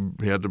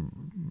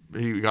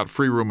got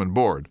free room and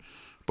board,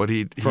 but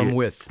from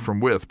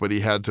Wythe, but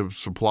he had to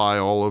supply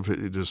all of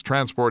his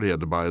transport. He had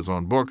to buy his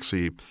own books.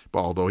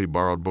 Although he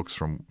borrowed books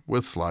from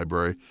Wythe's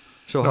library.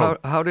 So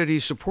how did he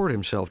support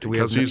himself?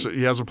 Because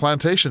he has a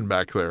plantation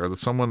back there that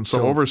some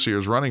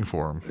overseer's running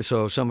for him.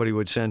 So somebody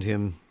would send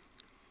him.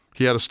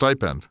 He had a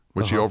stipend,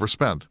 which he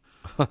overspent.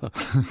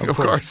 Of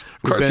course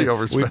he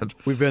overspent.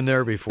 We've been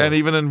there before. And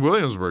even in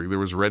Williamsburg, there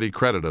was ready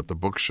credit at the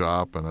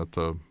bookshop and at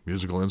the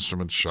musical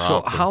instrument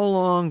shop. So how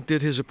long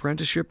did his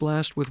apprenticeship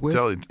last with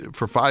Wythe?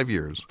 For 5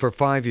 years. For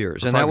 5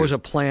 years. And that was a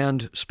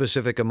planned,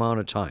 specific amount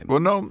of time. Well,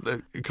 no,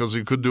 because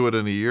you could do it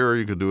in a year,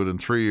 you could do it in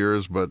 3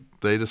 years, but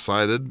they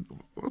decided,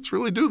 let's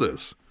really do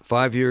this.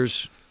 5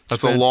 years.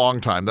 That's a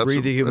long time.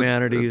 Read the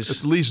humanities. It's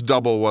at least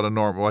double what a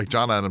normal, like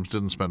John Adams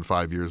didn't spend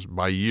 5 years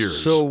by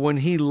years. So when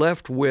he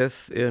left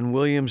Wythe in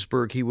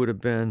Williamsburg, he would have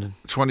been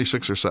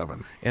 26 or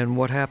 7. And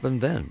what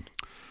happened then?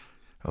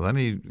 Well, then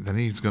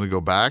he's going to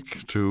go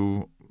back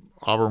to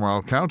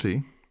Albemarle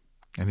County,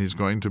 and he's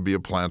going to be a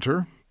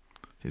planter.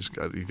 He's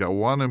got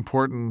one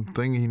important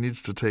thing he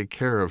needs to take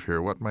care of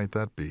here. What might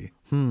that be?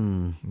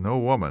 No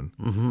woman.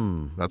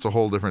 Mm-hmm. That's a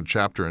whole different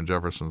chapter in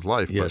Jefferson's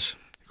life. Yes. But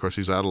of course,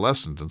 he's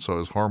adolescent, and so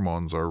his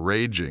hormones are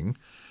raging,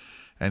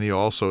 and he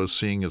also is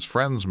seeing his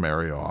friends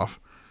marry off,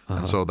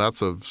 and so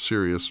that's a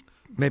serious,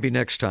 maybe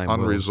next time,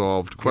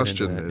 unresolved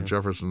question in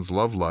Jefferson's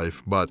love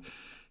life. But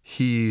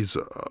he's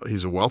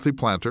a wealthy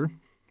planter,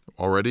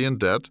 already in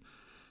debt.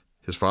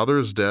 His father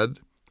is dead.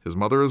 His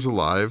mother is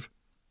alive.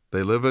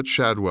 They live at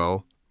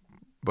Shadwell,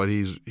 but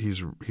he's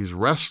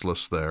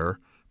restless there.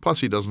 Plus,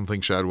 he doesn't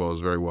think Shadwell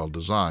is very well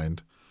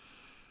designed.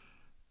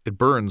 It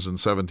burns in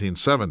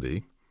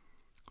 1770.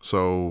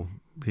 So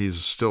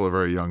he's still a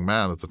very young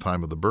man at the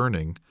time of the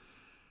burning.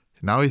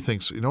 Now he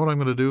thinks, you know what I'm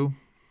going to do?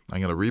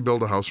 I'm going to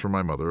rebuild a house for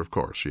my mother. Of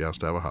course, she has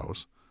to have a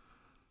house.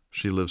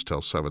 She lives till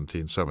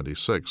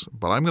 1776.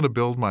 But I'm going to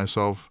build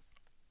myself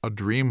a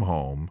dream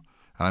home,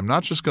 and I'm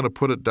not just going to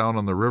put it down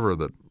on the river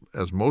that,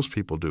 as most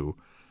people do.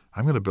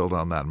 I'm going to build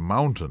on that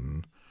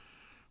mountain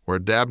where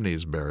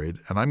Dabney's buried,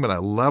 and I'm going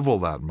to level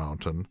that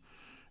mountain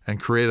and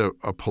create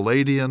a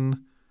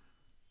Palladian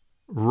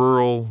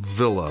rural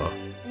villa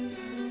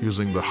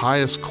using the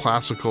highest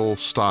classical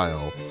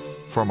style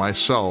for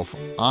myself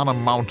on a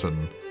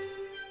mountain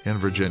in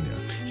Virginia.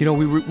 You know,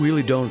 we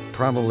really don't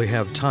probably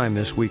have time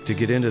this week to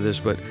get into this,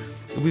 but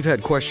we've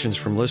had questions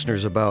from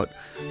listeners about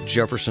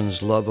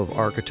Jefferson's love of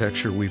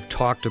architecture. We've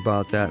talked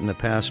about that in the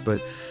past, but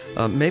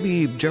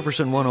maybe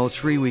Jefferson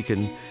 103,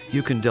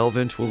 you can delve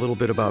into a little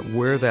bit about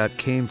where that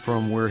came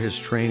from, where his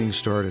training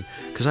started,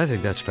 because I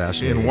think that's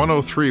fascinating. In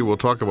 103, we'll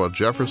talk about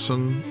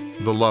Jefferson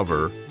the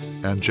lover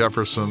and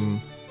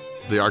Jefferson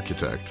the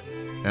architect,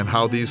 and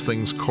how these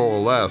things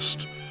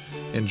coalesced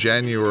in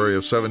January of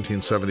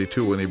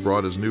 1772 when he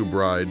brought his new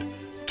bride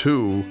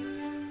to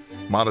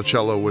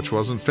Monticello, which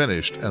wasn't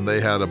finished, and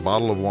they had a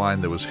bottle of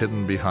wine that was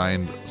hidden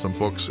behind some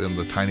books in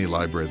the tiny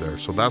library there.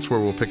 So that's where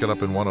we'll pick it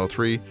up in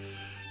 103.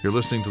 You're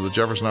listening to the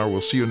Jefferson Hour.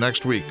 We'll see you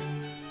next week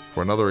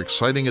for another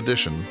exciting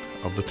edition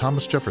of the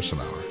Thomas Jefferson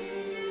Hour.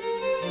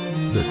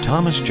 The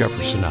Thomas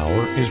Jefferson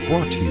Hour is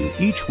brought to you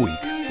each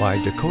week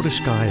by Dakota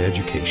Sky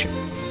Education.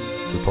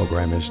 The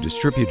program is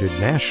distributed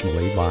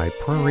nationally by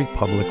Prairie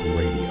Public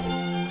Radio.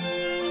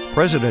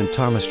 President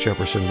Thomas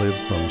Jefferson lived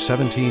from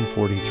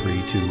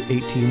 1743 to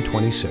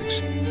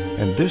 1826,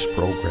 and this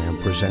program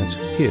presents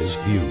his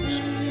views.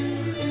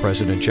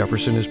 President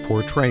Jefferson is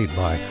portrayed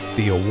by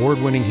the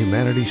award-winning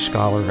humanities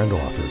scholar and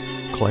author,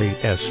 Clay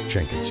S.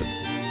 Jenkinson.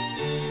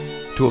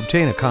 To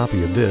obtain a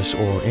copy of this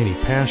or any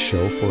past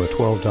show for a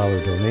 $12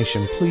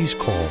 donation, please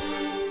call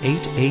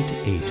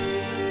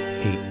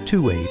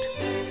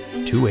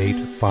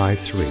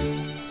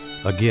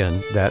 888-828-2853.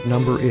 Again, that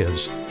number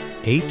is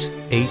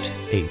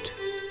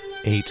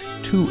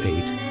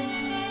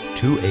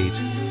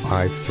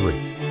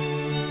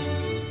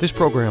 888-828-2853. This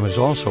program is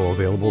also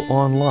available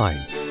online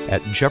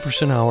at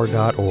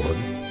jeffersonhour.org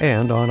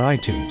and on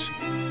iTunes.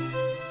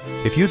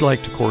 If you'd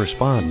like to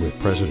correspond with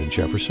President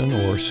Jefferson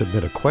or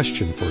submit a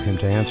question for him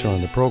to answer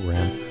on the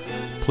program,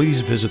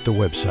 please visit the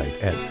website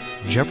at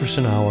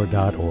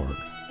jeffersonhour.org.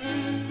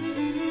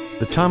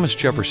 The Thomas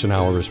Jefferson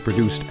Hour is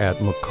produced at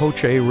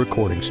Makoche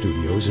Recording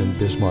Studios in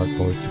Bismarck,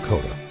 North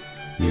Dakota.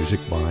 Music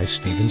by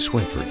Stephen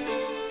Swinford.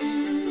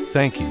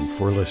 Thank you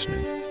for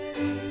listening.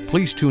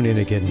 Please tune in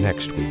again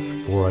next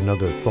week for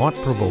another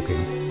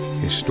thought-provoking,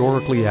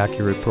 historically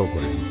accurate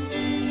program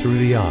through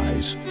the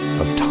eyes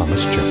of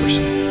Thomas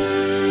Jefferson.